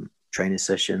 Training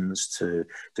sessions, to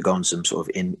go on some sort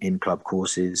of in club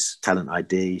courses, talent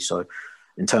ID. So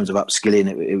in terms of upskilling,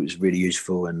 it was really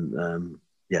useful, and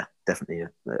yeah, definitely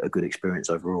a good experience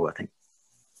overall, I think.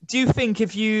 do you think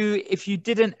if you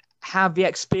didn't have the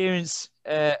experience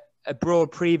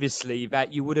abroad previously,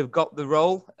 that you would have got the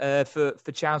role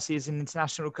for Chelsea as an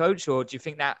international coach, or do you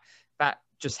think that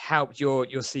just helped your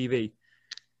CV?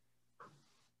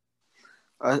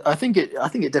 I think it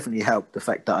definitely helped, the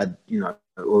fact that I'd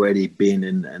already been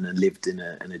in and lived in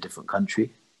a different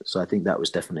country. So I think that was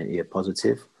definitely a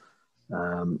positive.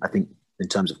 I think in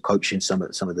terms of coaching some of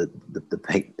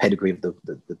the pedigree of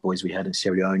the boys we had in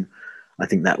Sierra Leone, I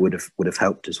think that would have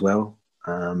helped as well.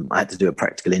 I had to do a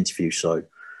practical interview, so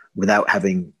without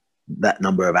having that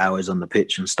number of hours on the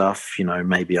pitch and stuff,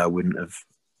 maybe I wouldn't have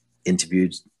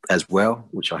interviewed as well,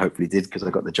 which I hopefully did because I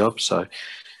got the job. So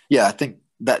yeah, I think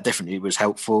that definitely was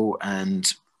helpful.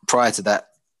 And prior to that,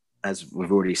 as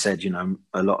we've already said,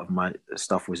 a lot of my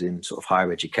stuff was in sort of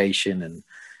higher education and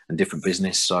different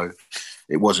business. So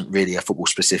it wasn't really a football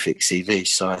specific CV.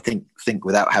 So I think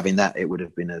without having that, it would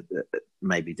have been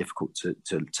maybe difficult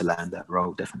to land that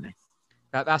role, definitely.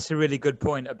 That's a really good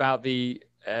point about the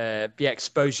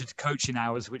exposure to coaching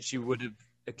hours, which you would have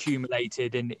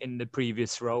accumulated in the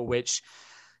previous role, which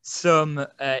some,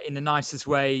 in the nicest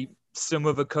way, some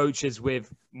other coaches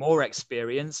with more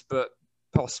experience, but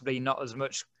possibly not as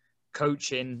much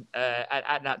coaching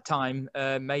at that time,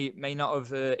 may not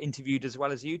have interviewed as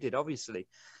well as you did, obviously.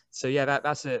 So yeah,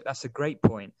 that's a great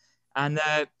point. And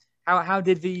how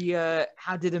did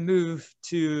a move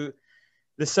to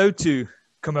Lesotho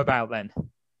come about then?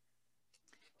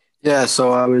 Yeah,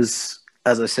 so I was,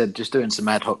 as I said, just doing some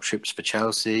ad hoc trips for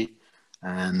Chelsea,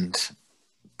 and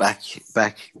back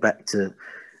to,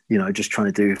 just trying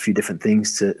to do a few different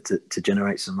things to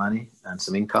generate some money and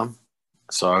some income.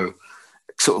 So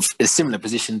sort of a similar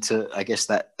position to, I guess,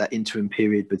 that interim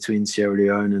period between Sierra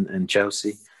Leone and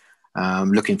Chelsea,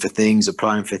 looking for things,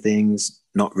 applying for things,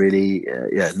 not really,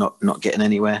 not getting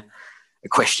anywhere,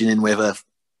 questioning whether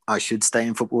I should stay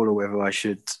in football or whether I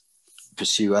should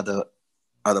pursue other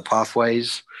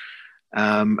pathways.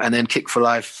 And then Kick for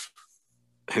Life,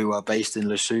 who are based in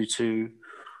Lesotho,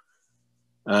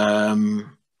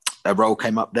 a role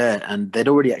came up there, and they'd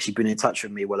already actually been in touch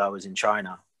with me while I was in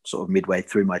China, sort of midway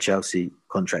through my Chelsea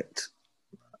contract,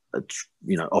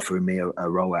 offering me a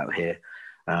role out here.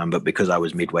 But because I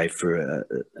was midway through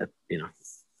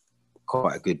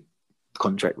quite a good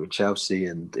contract with Chelsea,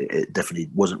 and it definitely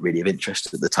wasn't really of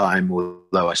interest at the time,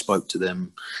 although I spoke to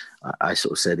them, I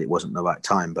sort of said it wasn't the right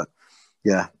time. But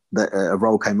yeah, a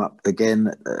role came up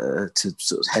again to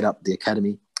sort of head up the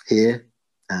academy here,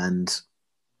 and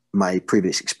my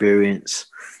previous experience,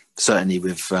 certainly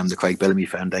with the Craig Bellamy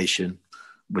Foundation,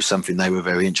 was something they were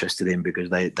very interested in, because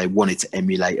they wanted to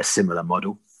emulate a similar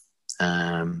model.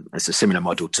 It's a similar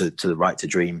model to the Right to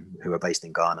Dream, who are based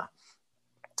in Ghana,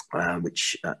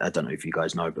 which I don't know if you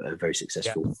guys know, but a very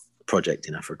successful project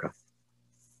in Africa.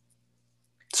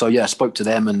 So yeah, I spoke to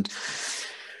them, and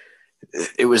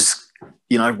it was,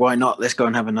 why not? Let's go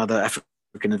and have another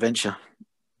African adventure.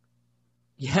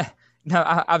 Yeah, no,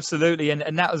 absolutely.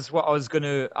 And that was what I was going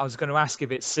to ask,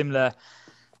 if it's a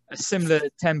similar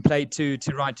template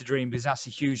to Right to Dream, because that's a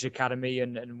huge academy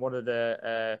and one of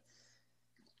the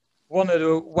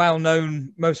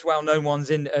most well-known ones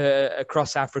in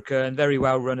across Africa, and very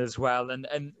well run as well.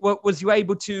 And what was you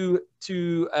able to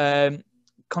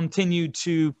continue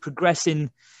to progress in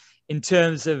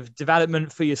terms of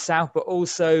development for yourself, but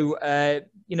also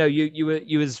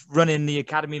you was running the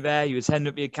academy there, you was heading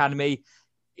up the academy.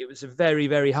 It was a very,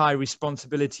 very high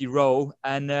responsibility role.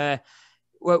 And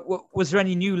was there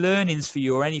any new learnings for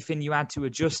you, or anything you had to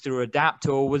adjust or adapt,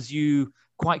 or was you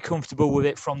quite comfortable with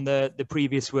it from the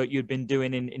previous work you'd been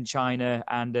doing in China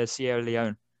and Sierra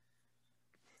Leone?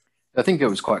 I think it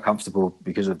was quite comfortable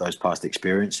because of those past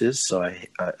experiences. So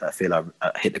I feel I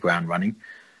hit the ground running.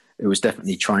 It was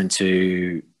definitely trying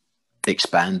to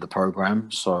expand the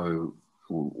program. So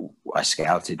I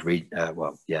scouted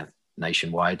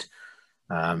nationwide,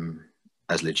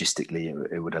 as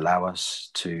logistically it would allow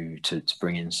us to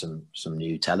bring in some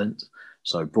new talent.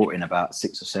 So I brought in about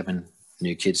 6 or 7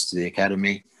 new kids to the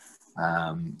academy.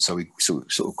 So we sort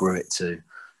of grew it to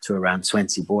around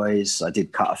 20 boys. I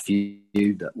did cut a few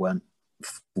that weren't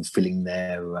fulfilling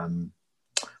their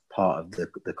part of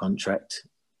the contract.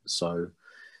 So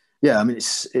yeah, I mean,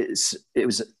 it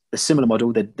was a similar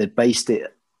model. They'd based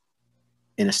it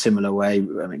in a similar way.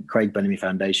 I mean, Craig Bellamy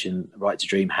Foundation, Right to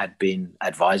Dream, had been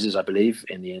advisors, I believe,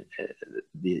 in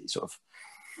the sort of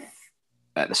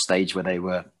at the stage where they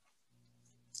were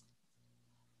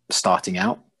starting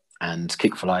out. And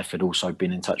Kick for Life had also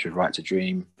been in touch with Right to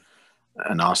Dream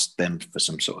and asked them for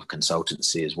some sort of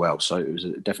consultancy as well. So it was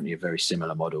definitely a very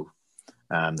similar model.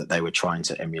 that they were trying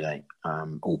to emulate,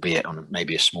 albeit on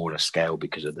maybe a smaller scale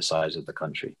because of the size of the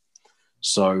country.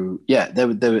 So yeah, there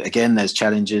again, there's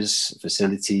challenges.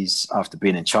 Facilities after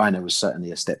being in China was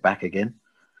certainly a step back again.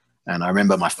 And I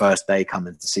remember my first day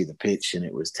coming to see the pitch, and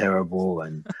it was terrible,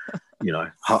 and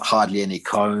hardly any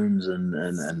cones, and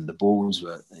the balls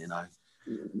were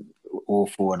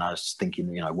awful. And I was thinking,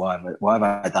 why have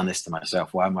I done this to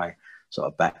myself? Why am I sort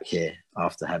of back here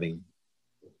after having,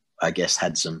 I guess,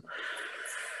 had some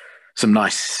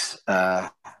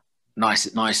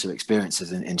nicer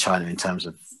experiences in China in terms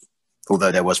of,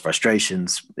 although there was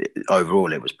frustrations,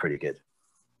 overall it was pretty good.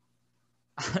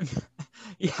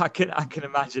 Yeah, I can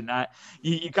imagine that.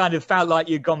 You kind of felt like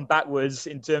you'd gone backwards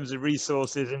in terms of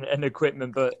resources and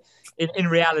equipment, but in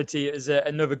reality, it was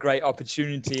another great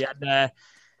opportunity.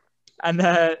 And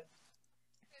the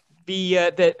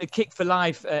Kick for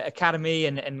Life Academy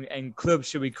and club,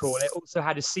 should we call it, also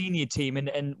had a senior team,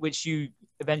 and which you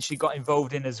eventually got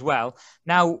involved in as well.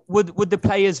 Now, would the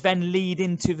players then lead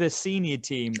into the senior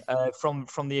team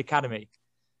from the academy?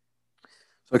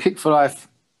 So Kick for Life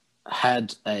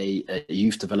had a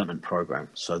youth development program,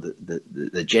 so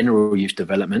the general youth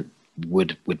development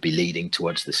would be leading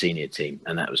towards the senior team,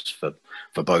 and that was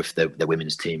for both the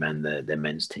women's team and the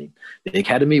men's team. The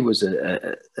academy was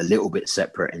a little bit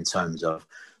separate in terms of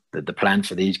the plan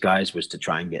for these guys was to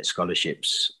try and get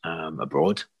scholarships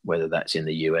abroad, whether that's in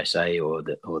the USA or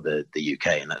the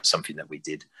UK, and that's something that we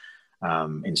did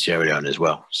in Sierra Leone as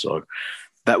well. So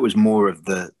that was more of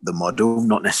the model,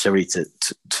 not necessarily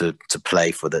to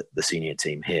play for the senior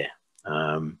team here.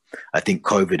 I think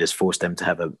COVID has forced them to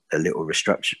have a little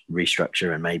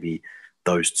restructure, and maybe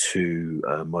those two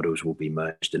models will be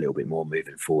merged a little bit more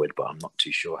moving forward, but I'm not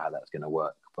too sure how that's going to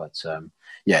work. But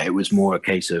yeah, it was more a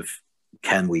case of,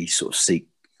 can we sort of seek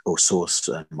or source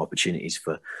opportunities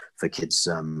for kids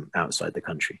outside the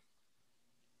country.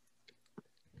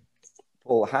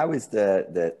 Paul, how is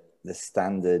the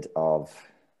standard of,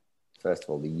 first of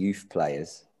all, the youth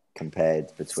players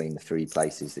compared between the three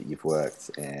places that you've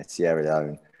worked, Sierra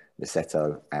Leone,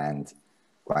 Lesotho, and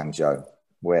Guangzhou?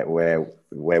 Where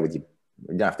would you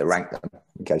don't have to rank them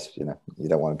in case you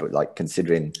don't want to, but like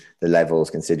considering the levels,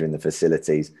 considering the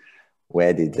facilities,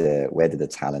 where does the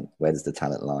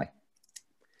talent lie?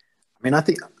 I mean, I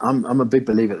think I'm a big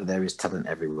believer that there is talent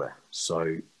everywhere.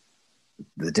 So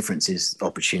the difference is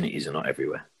opportunities are not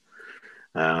everywhere.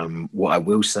 What I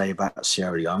will say about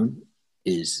Sierra Leone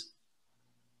is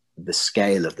the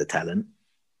scale of the talent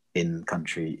in the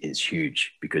country is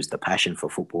huge, because the passion for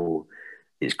football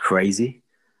is crazy,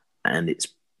 and it's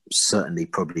certainly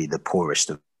probably the poorest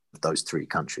of those three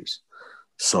countries.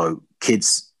 So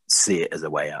kids see it as a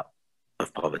way out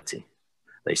of poverty.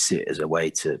 They see it as a way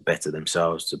to better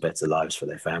themselves, to better lives for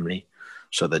their family.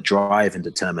 So the drive and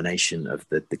determination of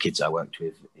the kids I worked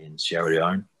with in Sierra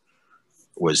Leone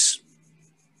was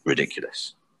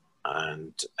ridiculous.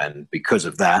 And because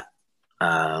of that,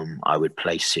 I would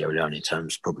place Sierra Leone in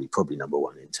terms, probably number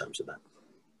one in terms of that.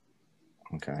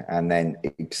 Okay. And then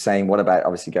saying, what about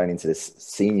obviously going into this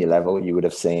senior level? You would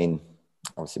have seen,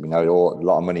 obviously we know a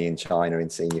lot of money in China in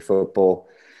senior football,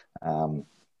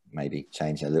 maybe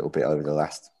changing a little bit over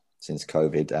the since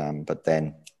COVID. But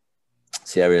then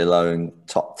Sierra Leone,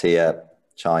 top tier,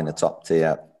 China, top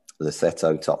tier,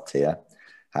 Lesotho, top tier.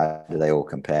 How do they all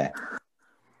compare?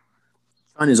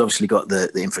 China's obviously got the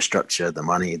infrastructure, the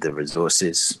money, the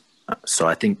resources. So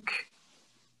I think,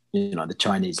 the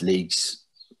Chinese leagues,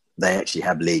 they actually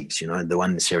have leagues. The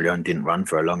one in Sierra Leone didn't run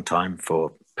for a long time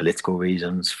for political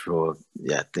reasons,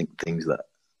 I think things that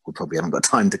we probably haven't got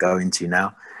time to go into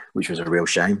now, which was a real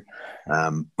shame.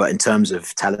 But in terms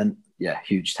of talent,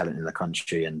 huge talent in the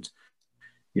country. And,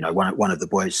 one of the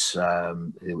boys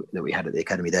that we had at the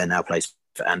academy there now plays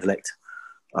for Anderlecht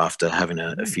after having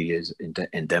a few years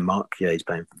in Denmark. Yeah, he's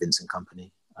playing for Vincent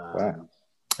Kompany. Wow.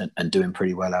 And doing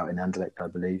pretty well out in Anderlecht, I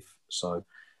believe. So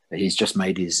he's just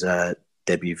made his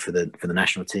debut for the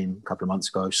national team a couple of months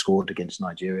ago, scored against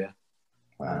Nigeria.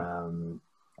 Wow.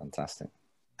 Fantastic.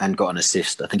 And got an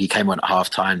assist. I think he came on at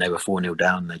half-time. They were 4-0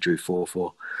 down. They drew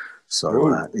 4-4.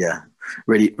 So,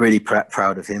 really, really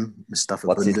proud of him. Mustafa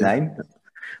What's Bundu. His name?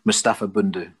 Mustafa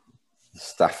Bundu.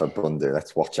 Mustafa Bundu.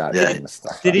 Let's watch out Yeah. for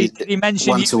Mustafa. Did he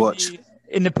mention One you to watch.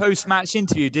 in the post-match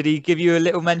interview? Did he give you a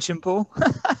little mention, Paul?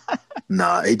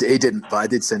 No, he didn't. But I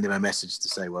did send him a message to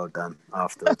say well done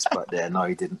afterwards. But no,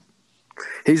 he didn't.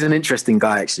 He's an interesting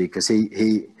guy, actually, because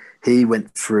he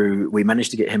went through. We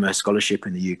managed to get him a scholarship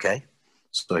in the UK.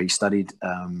 So he studied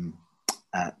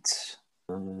at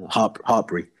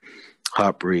Hartbury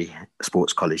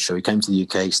Sports College. So he came to the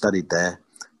UK, studied there,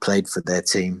 played for their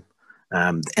team,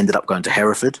 ended up going to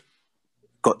Hereford,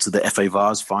 got to the FA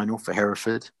Vars final for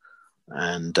Hereford,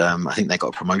 and I think they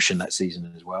got a promotion that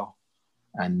season as well.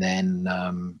 And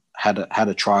then had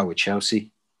a trial with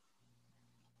Chelsea.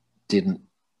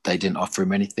 They didn't offer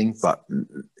him anything, but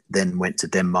then went to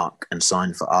Denmark and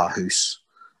signed for Aarhus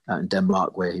out in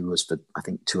Denmark, where he was for, I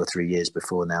think, 2 or 3 years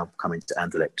before now coming to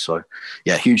Anderlecht. So,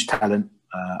 yeah, huge talent.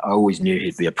 I always knew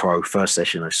he'd be a pro. First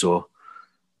session I saw,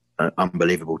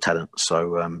 unbelievable talent.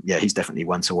 So, yeah, he's definitely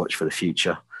one to watch for the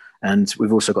future. And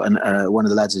we've also got one of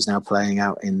the lads is now playing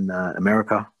out in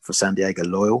America for San Diego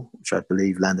Loyal, which I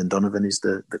believe Landon Donovan is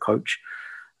the coach.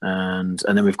 And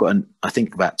then we've got, I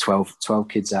think, about 12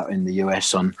 kids out in the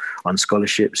US on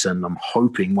scholarships. And I'm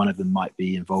hoping one of them might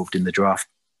be involved in the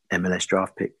MLS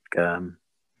draft pick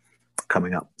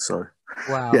coming up. So,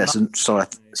 wow, yeah,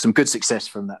 some good success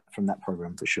from that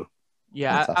program for sure.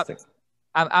 Yeah, fantastic.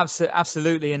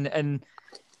 Absolutely. And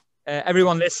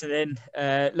everyone listening,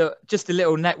 look, just a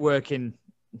little networking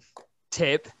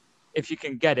tip, if you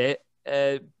can get it.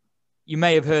 You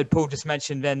may have heard Paul just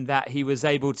mention then that he was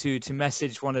able to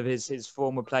message one of his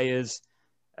former players,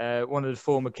 one of the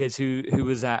former kids who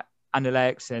was at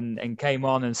Anderlecht and came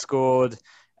on and scored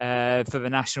for the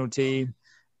national team.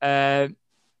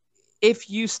 If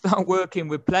you start working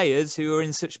with players who are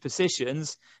in such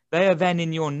positions, they are then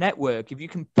in your network. If you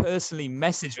can personally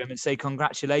message them and say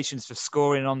congratulations for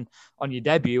scoring on your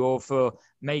debut or for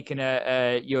making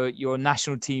your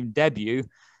national team debut,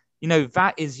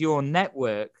 that is your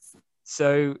network.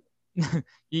 So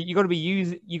you got to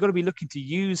be looking to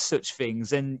use such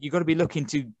things, and you got to be looking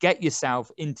to get yourself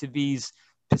into these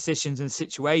positions and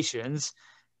situations.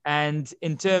 And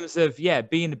in terms of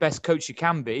being the best coach you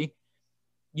can be,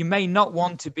 you may not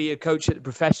want to be a coach at the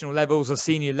professional levels or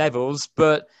senior levels,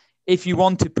 but if you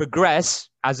want to progress,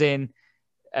 as in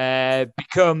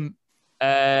become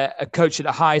a coach at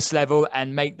the highest level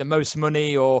and make the most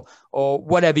money or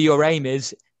whatever your aim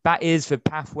is, that is the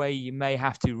pathway you may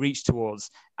have to reach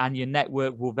towards, and your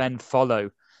network will then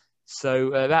follow. So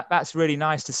that's really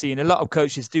nice to see. And a lot of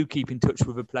coaches do keep in touch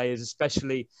with the players,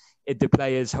 especially if the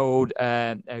players hold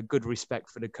a good respect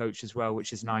for the coach as well,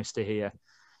 which is nice to hear.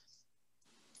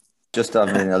 Just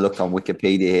having a look on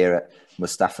Wikipedia here at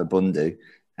Mustafa Bundu,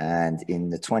 and in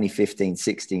the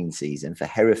 2015-16 season for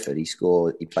Hereford,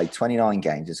 he played 29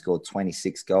 games and scored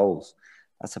 26 goals.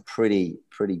 That's a pretty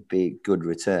big, good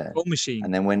return. Goal machine.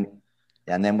 And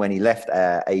then when he left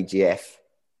AGF,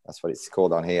 that's what it's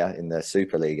called on here in the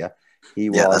Superliga.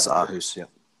 That's Aarhus. Yeah,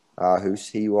 Aarhus.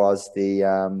 He was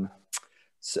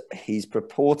he's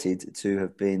purported to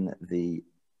have been the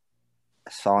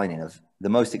signing of the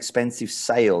most expensive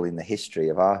sale in the history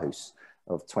of Aarhus,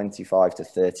 of 25 to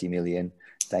 30 million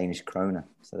Danish kroner.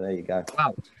 So there you go.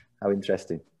 Wow, how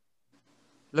interesting!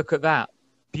 Look at that,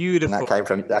 beautiful.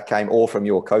 And that came all from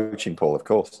your coaching, Paul, of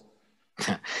course.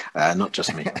 Not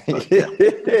just me. But,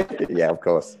 yeah, of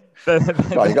course.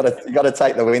 Well, you got to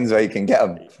take the wins where you can get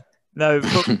them. No,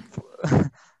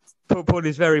 Paul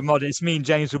is very modest. Me and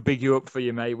James will big you up for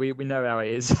you, mate. We know how it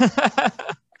is.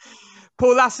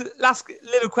 Paul, last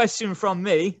little question from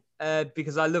me,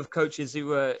 because I love coaches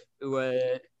who are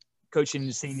coaching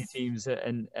the senior teams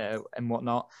and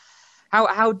whatnot.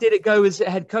 How did it go as a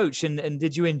head coach, and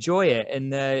did you enjoy it?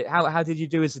 And how did you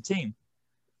do as a team?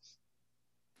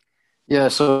 Yeah,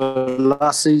 so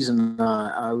last season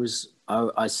I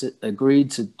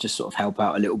agreed to just sort of help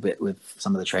out a little bit with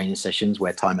some of the training sessions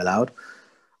where time allowed.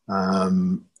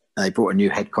 They brought a new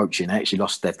head coach in. They actually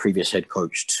lost their previous head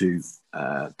coach to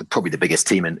probably the biggest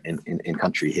team in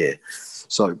country here.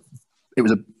 So it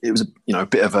was a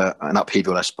bit of an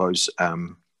upheaval, I suppose.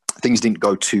 Things didn't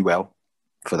go too well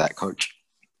for that coach,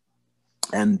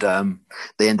 and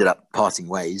they ended up parting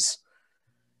ways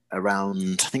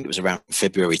around, I think it was around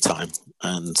February time.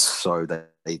 And so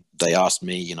they asked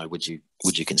me, would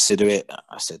you consider it?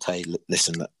 I said, hey,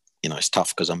 listen, it's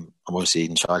tough because I'm obviously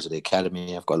in charge of the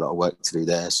academy. I've got a lot of work to do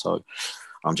there, so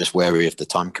I'm just wary of the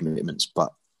time commitments.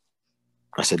 But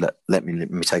I said, let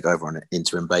me take over on an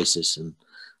interim basis, and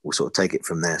we'll sort of take it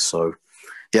from there. So,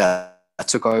 yeah, I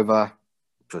took over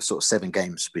for sort of 7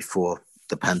 games before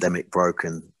the pandemic broke,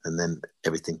 and then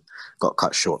everything got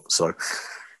cut short. So,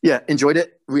 yeah, enjoyed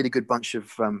it. Really good bunch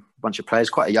of players.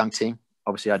 Quite a young team.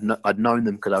 Obviously, I'd known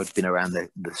them because I'd been around the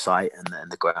site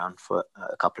and the ground for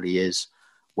a couple of years,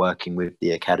 working with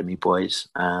the academy boys.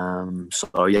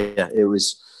 So yeah, it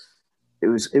was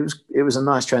a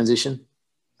nice transition.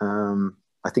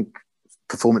 I think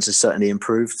performance has certainly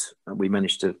improved. We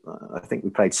managed to, I think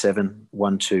we played 7,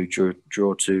 won 2,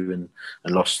 draw 2, and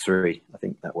lost 3. I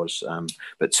think that was,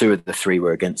 but 2 of the 3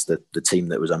 were against the team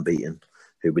that was unbeaten.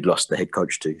 who we'd lost the head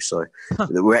coach to. So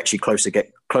we're actually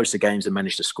closer games and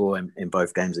managed to score in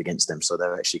both games against them. So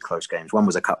they're actually close games. One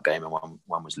was a cup game and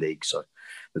one was league. So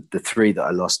the three that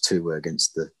I lost to were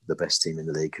against the best team in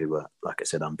the league, who were, like I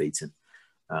said, unbeaten.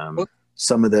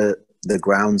 Some of the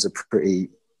grounds are pretty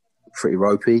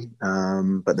ropey,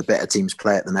 but the better teams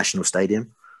play at the National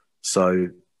Stadium. So,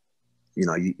 you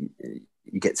know,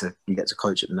 you get to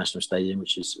coach at the National Stadium,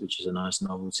 which is a nice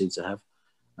novelty to have.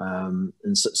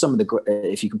 And so some of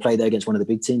if you can play there against one of the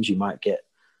big teams, you might get,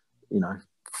 you know,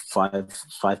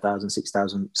 5,000,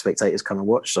 6,000 spectators come and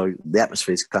watch. So the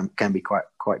atmospheres can be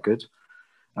quite good.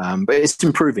 But it's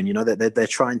improving. You know, they're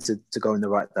trying to go in the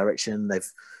right direction.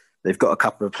 They've got a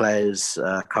couple of players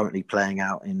currently playing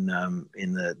out in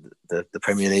the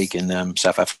Premier League in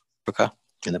South Africa,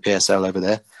 in the PSL over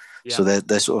there. Yeah. So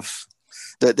they're sort of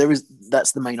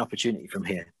that's the main opportunity from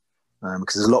here,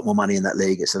 because there's a lot more money in that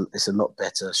league. It's a lot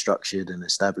better structured and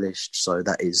established. So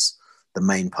that is the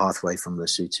main pathway from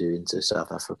Lesotho into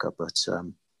South Africa. But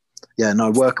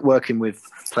working with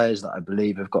players that I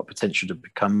believe have got potential to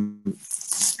become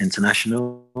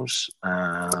internationals.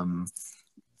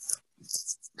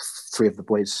 3 of the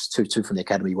boys, two from the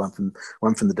academy, one from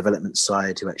the development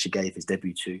side, who actually gave his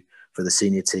debut for the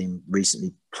senior team,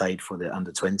 recently played for the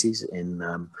under-20s in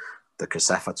the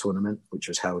COSAFA tournament, which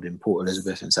was held in Port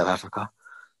Elizabeth in South Africa.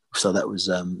 So that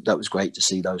was great to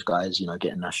see those guys, you know,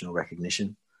 getting national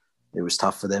recognition. It was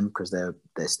tough for them because they're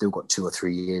still got 2 or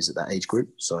 3 years at that age group.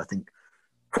 So I think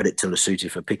credit to Lesotho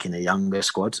for picking a younger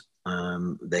squad.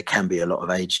 There can be a lot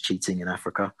of age cheating in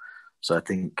Africa. So I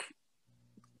think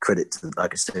credit to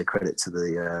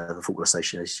the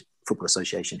Football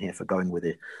Association here for going with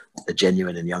a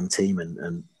genuine and young team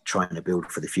and trying to build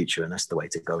for the future. And that's the way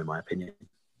to go, in my opinion.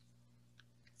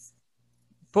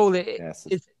 Paul,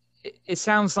 it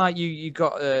sounds like you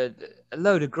got a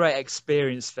load of great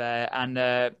experience there.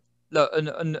 And look,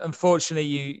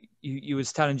 unfortunately, you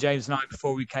was telling James and I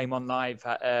before we came on live,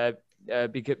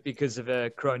 because of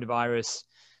coronavirus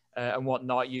and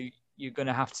whatnot, you're going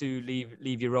to have to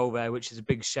leave your role there, which is a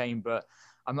big shame. But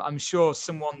I'm sure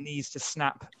someone needs to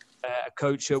snap a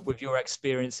coach up with your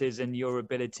experiences and your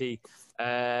ability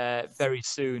very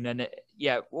soon. And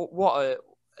what a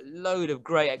load of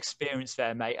great experience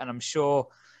there, mate. And I'm sure,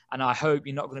 and I hope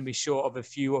you're not going to be short of a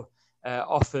few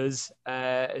offers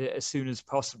as soon as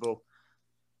possible.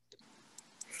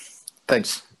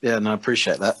 Thanks. Yeah, no, I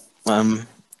appreciate that.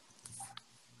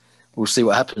 We'll see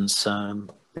what happens.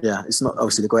 It's not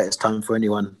obviously the greatest time for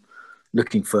anyone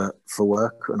looking for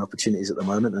work and opportunities at the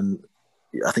moment. And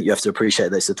I think you have to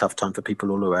appreciate that it's a tough time for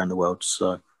people all around the world.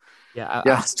 So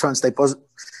try and stay positive,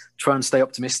 try and stay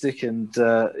optimistic, and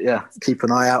keep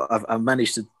an eye out. I've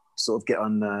managed to sort of get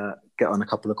on a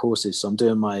couple of courses. So I'm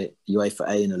doing my UEFA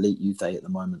A and Elite Youth A at the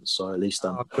moment. So at least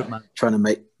I'm trying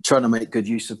to make good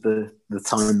use of the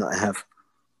time that I have.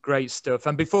 Great stuff.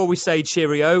 And before we say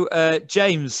cheerio,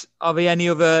 James, are there any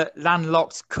other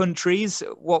landlocked countries?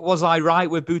 What was I right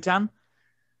with Bhutan?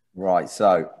 Right.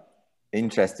 So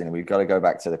interesting. We've got to go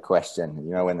back to the question.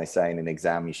 You know, when they say in an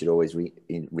exam, you should always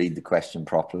read the question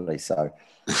properly. So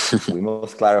we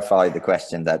must clarify the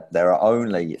question that there are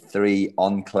only 3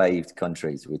 enclaved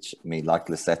countries, which mean like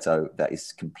Lesotho, that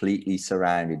is completely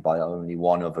surrounded by only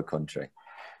one other country.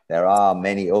 There are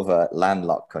many other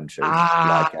landlocked countries.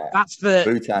 That's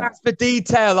Bhutan. That's the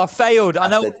detail. I failed. I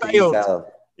know I failed.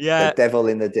 Detail. Yeah. The devil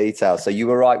in the detail. So you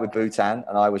were right with Bhutan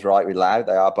and I was right with Laos.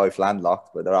 They are both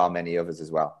landlocked, but there are many others as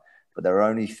well. But there are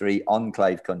only 3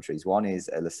 enclave countries. One is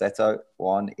Lesotho,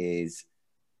 one is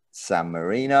San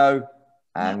Marino,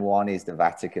 and one is the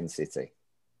Vatican City.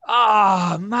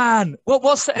 Ah, man.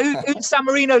 Who's San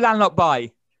Marino landlocked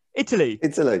by? Italy.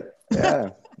 Italy. Yeah.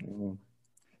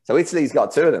 So Italy's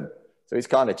got 2 of them. So he's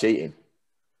kind of cheating.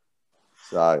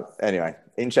 So anyway,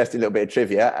 interesting little bit of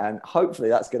trivia. And hopefully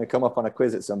that's going to come up on a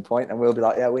quiz at some point and we'll be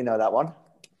like, yeah, we know that one.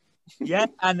 Yeah.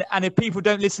 And if people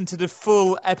don't listen to the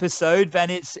full episode, then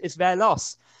it's their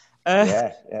loss.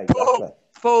 Yeah, exactly.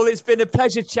 Paul, it's been a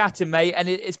pleasure chatting, mate. And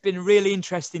it's been really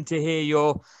interesting to hear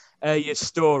your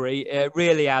story. It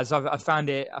really has. I find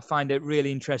it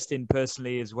really interesting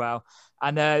personally as well.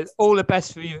 And all the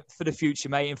best for you for the future,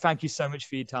 mate. And thank you so much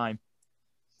for your time.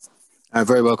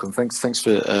 Very welcome. Thanks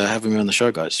for having me on the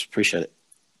show, guys. Appreciate it.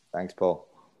 Thanks, Paul.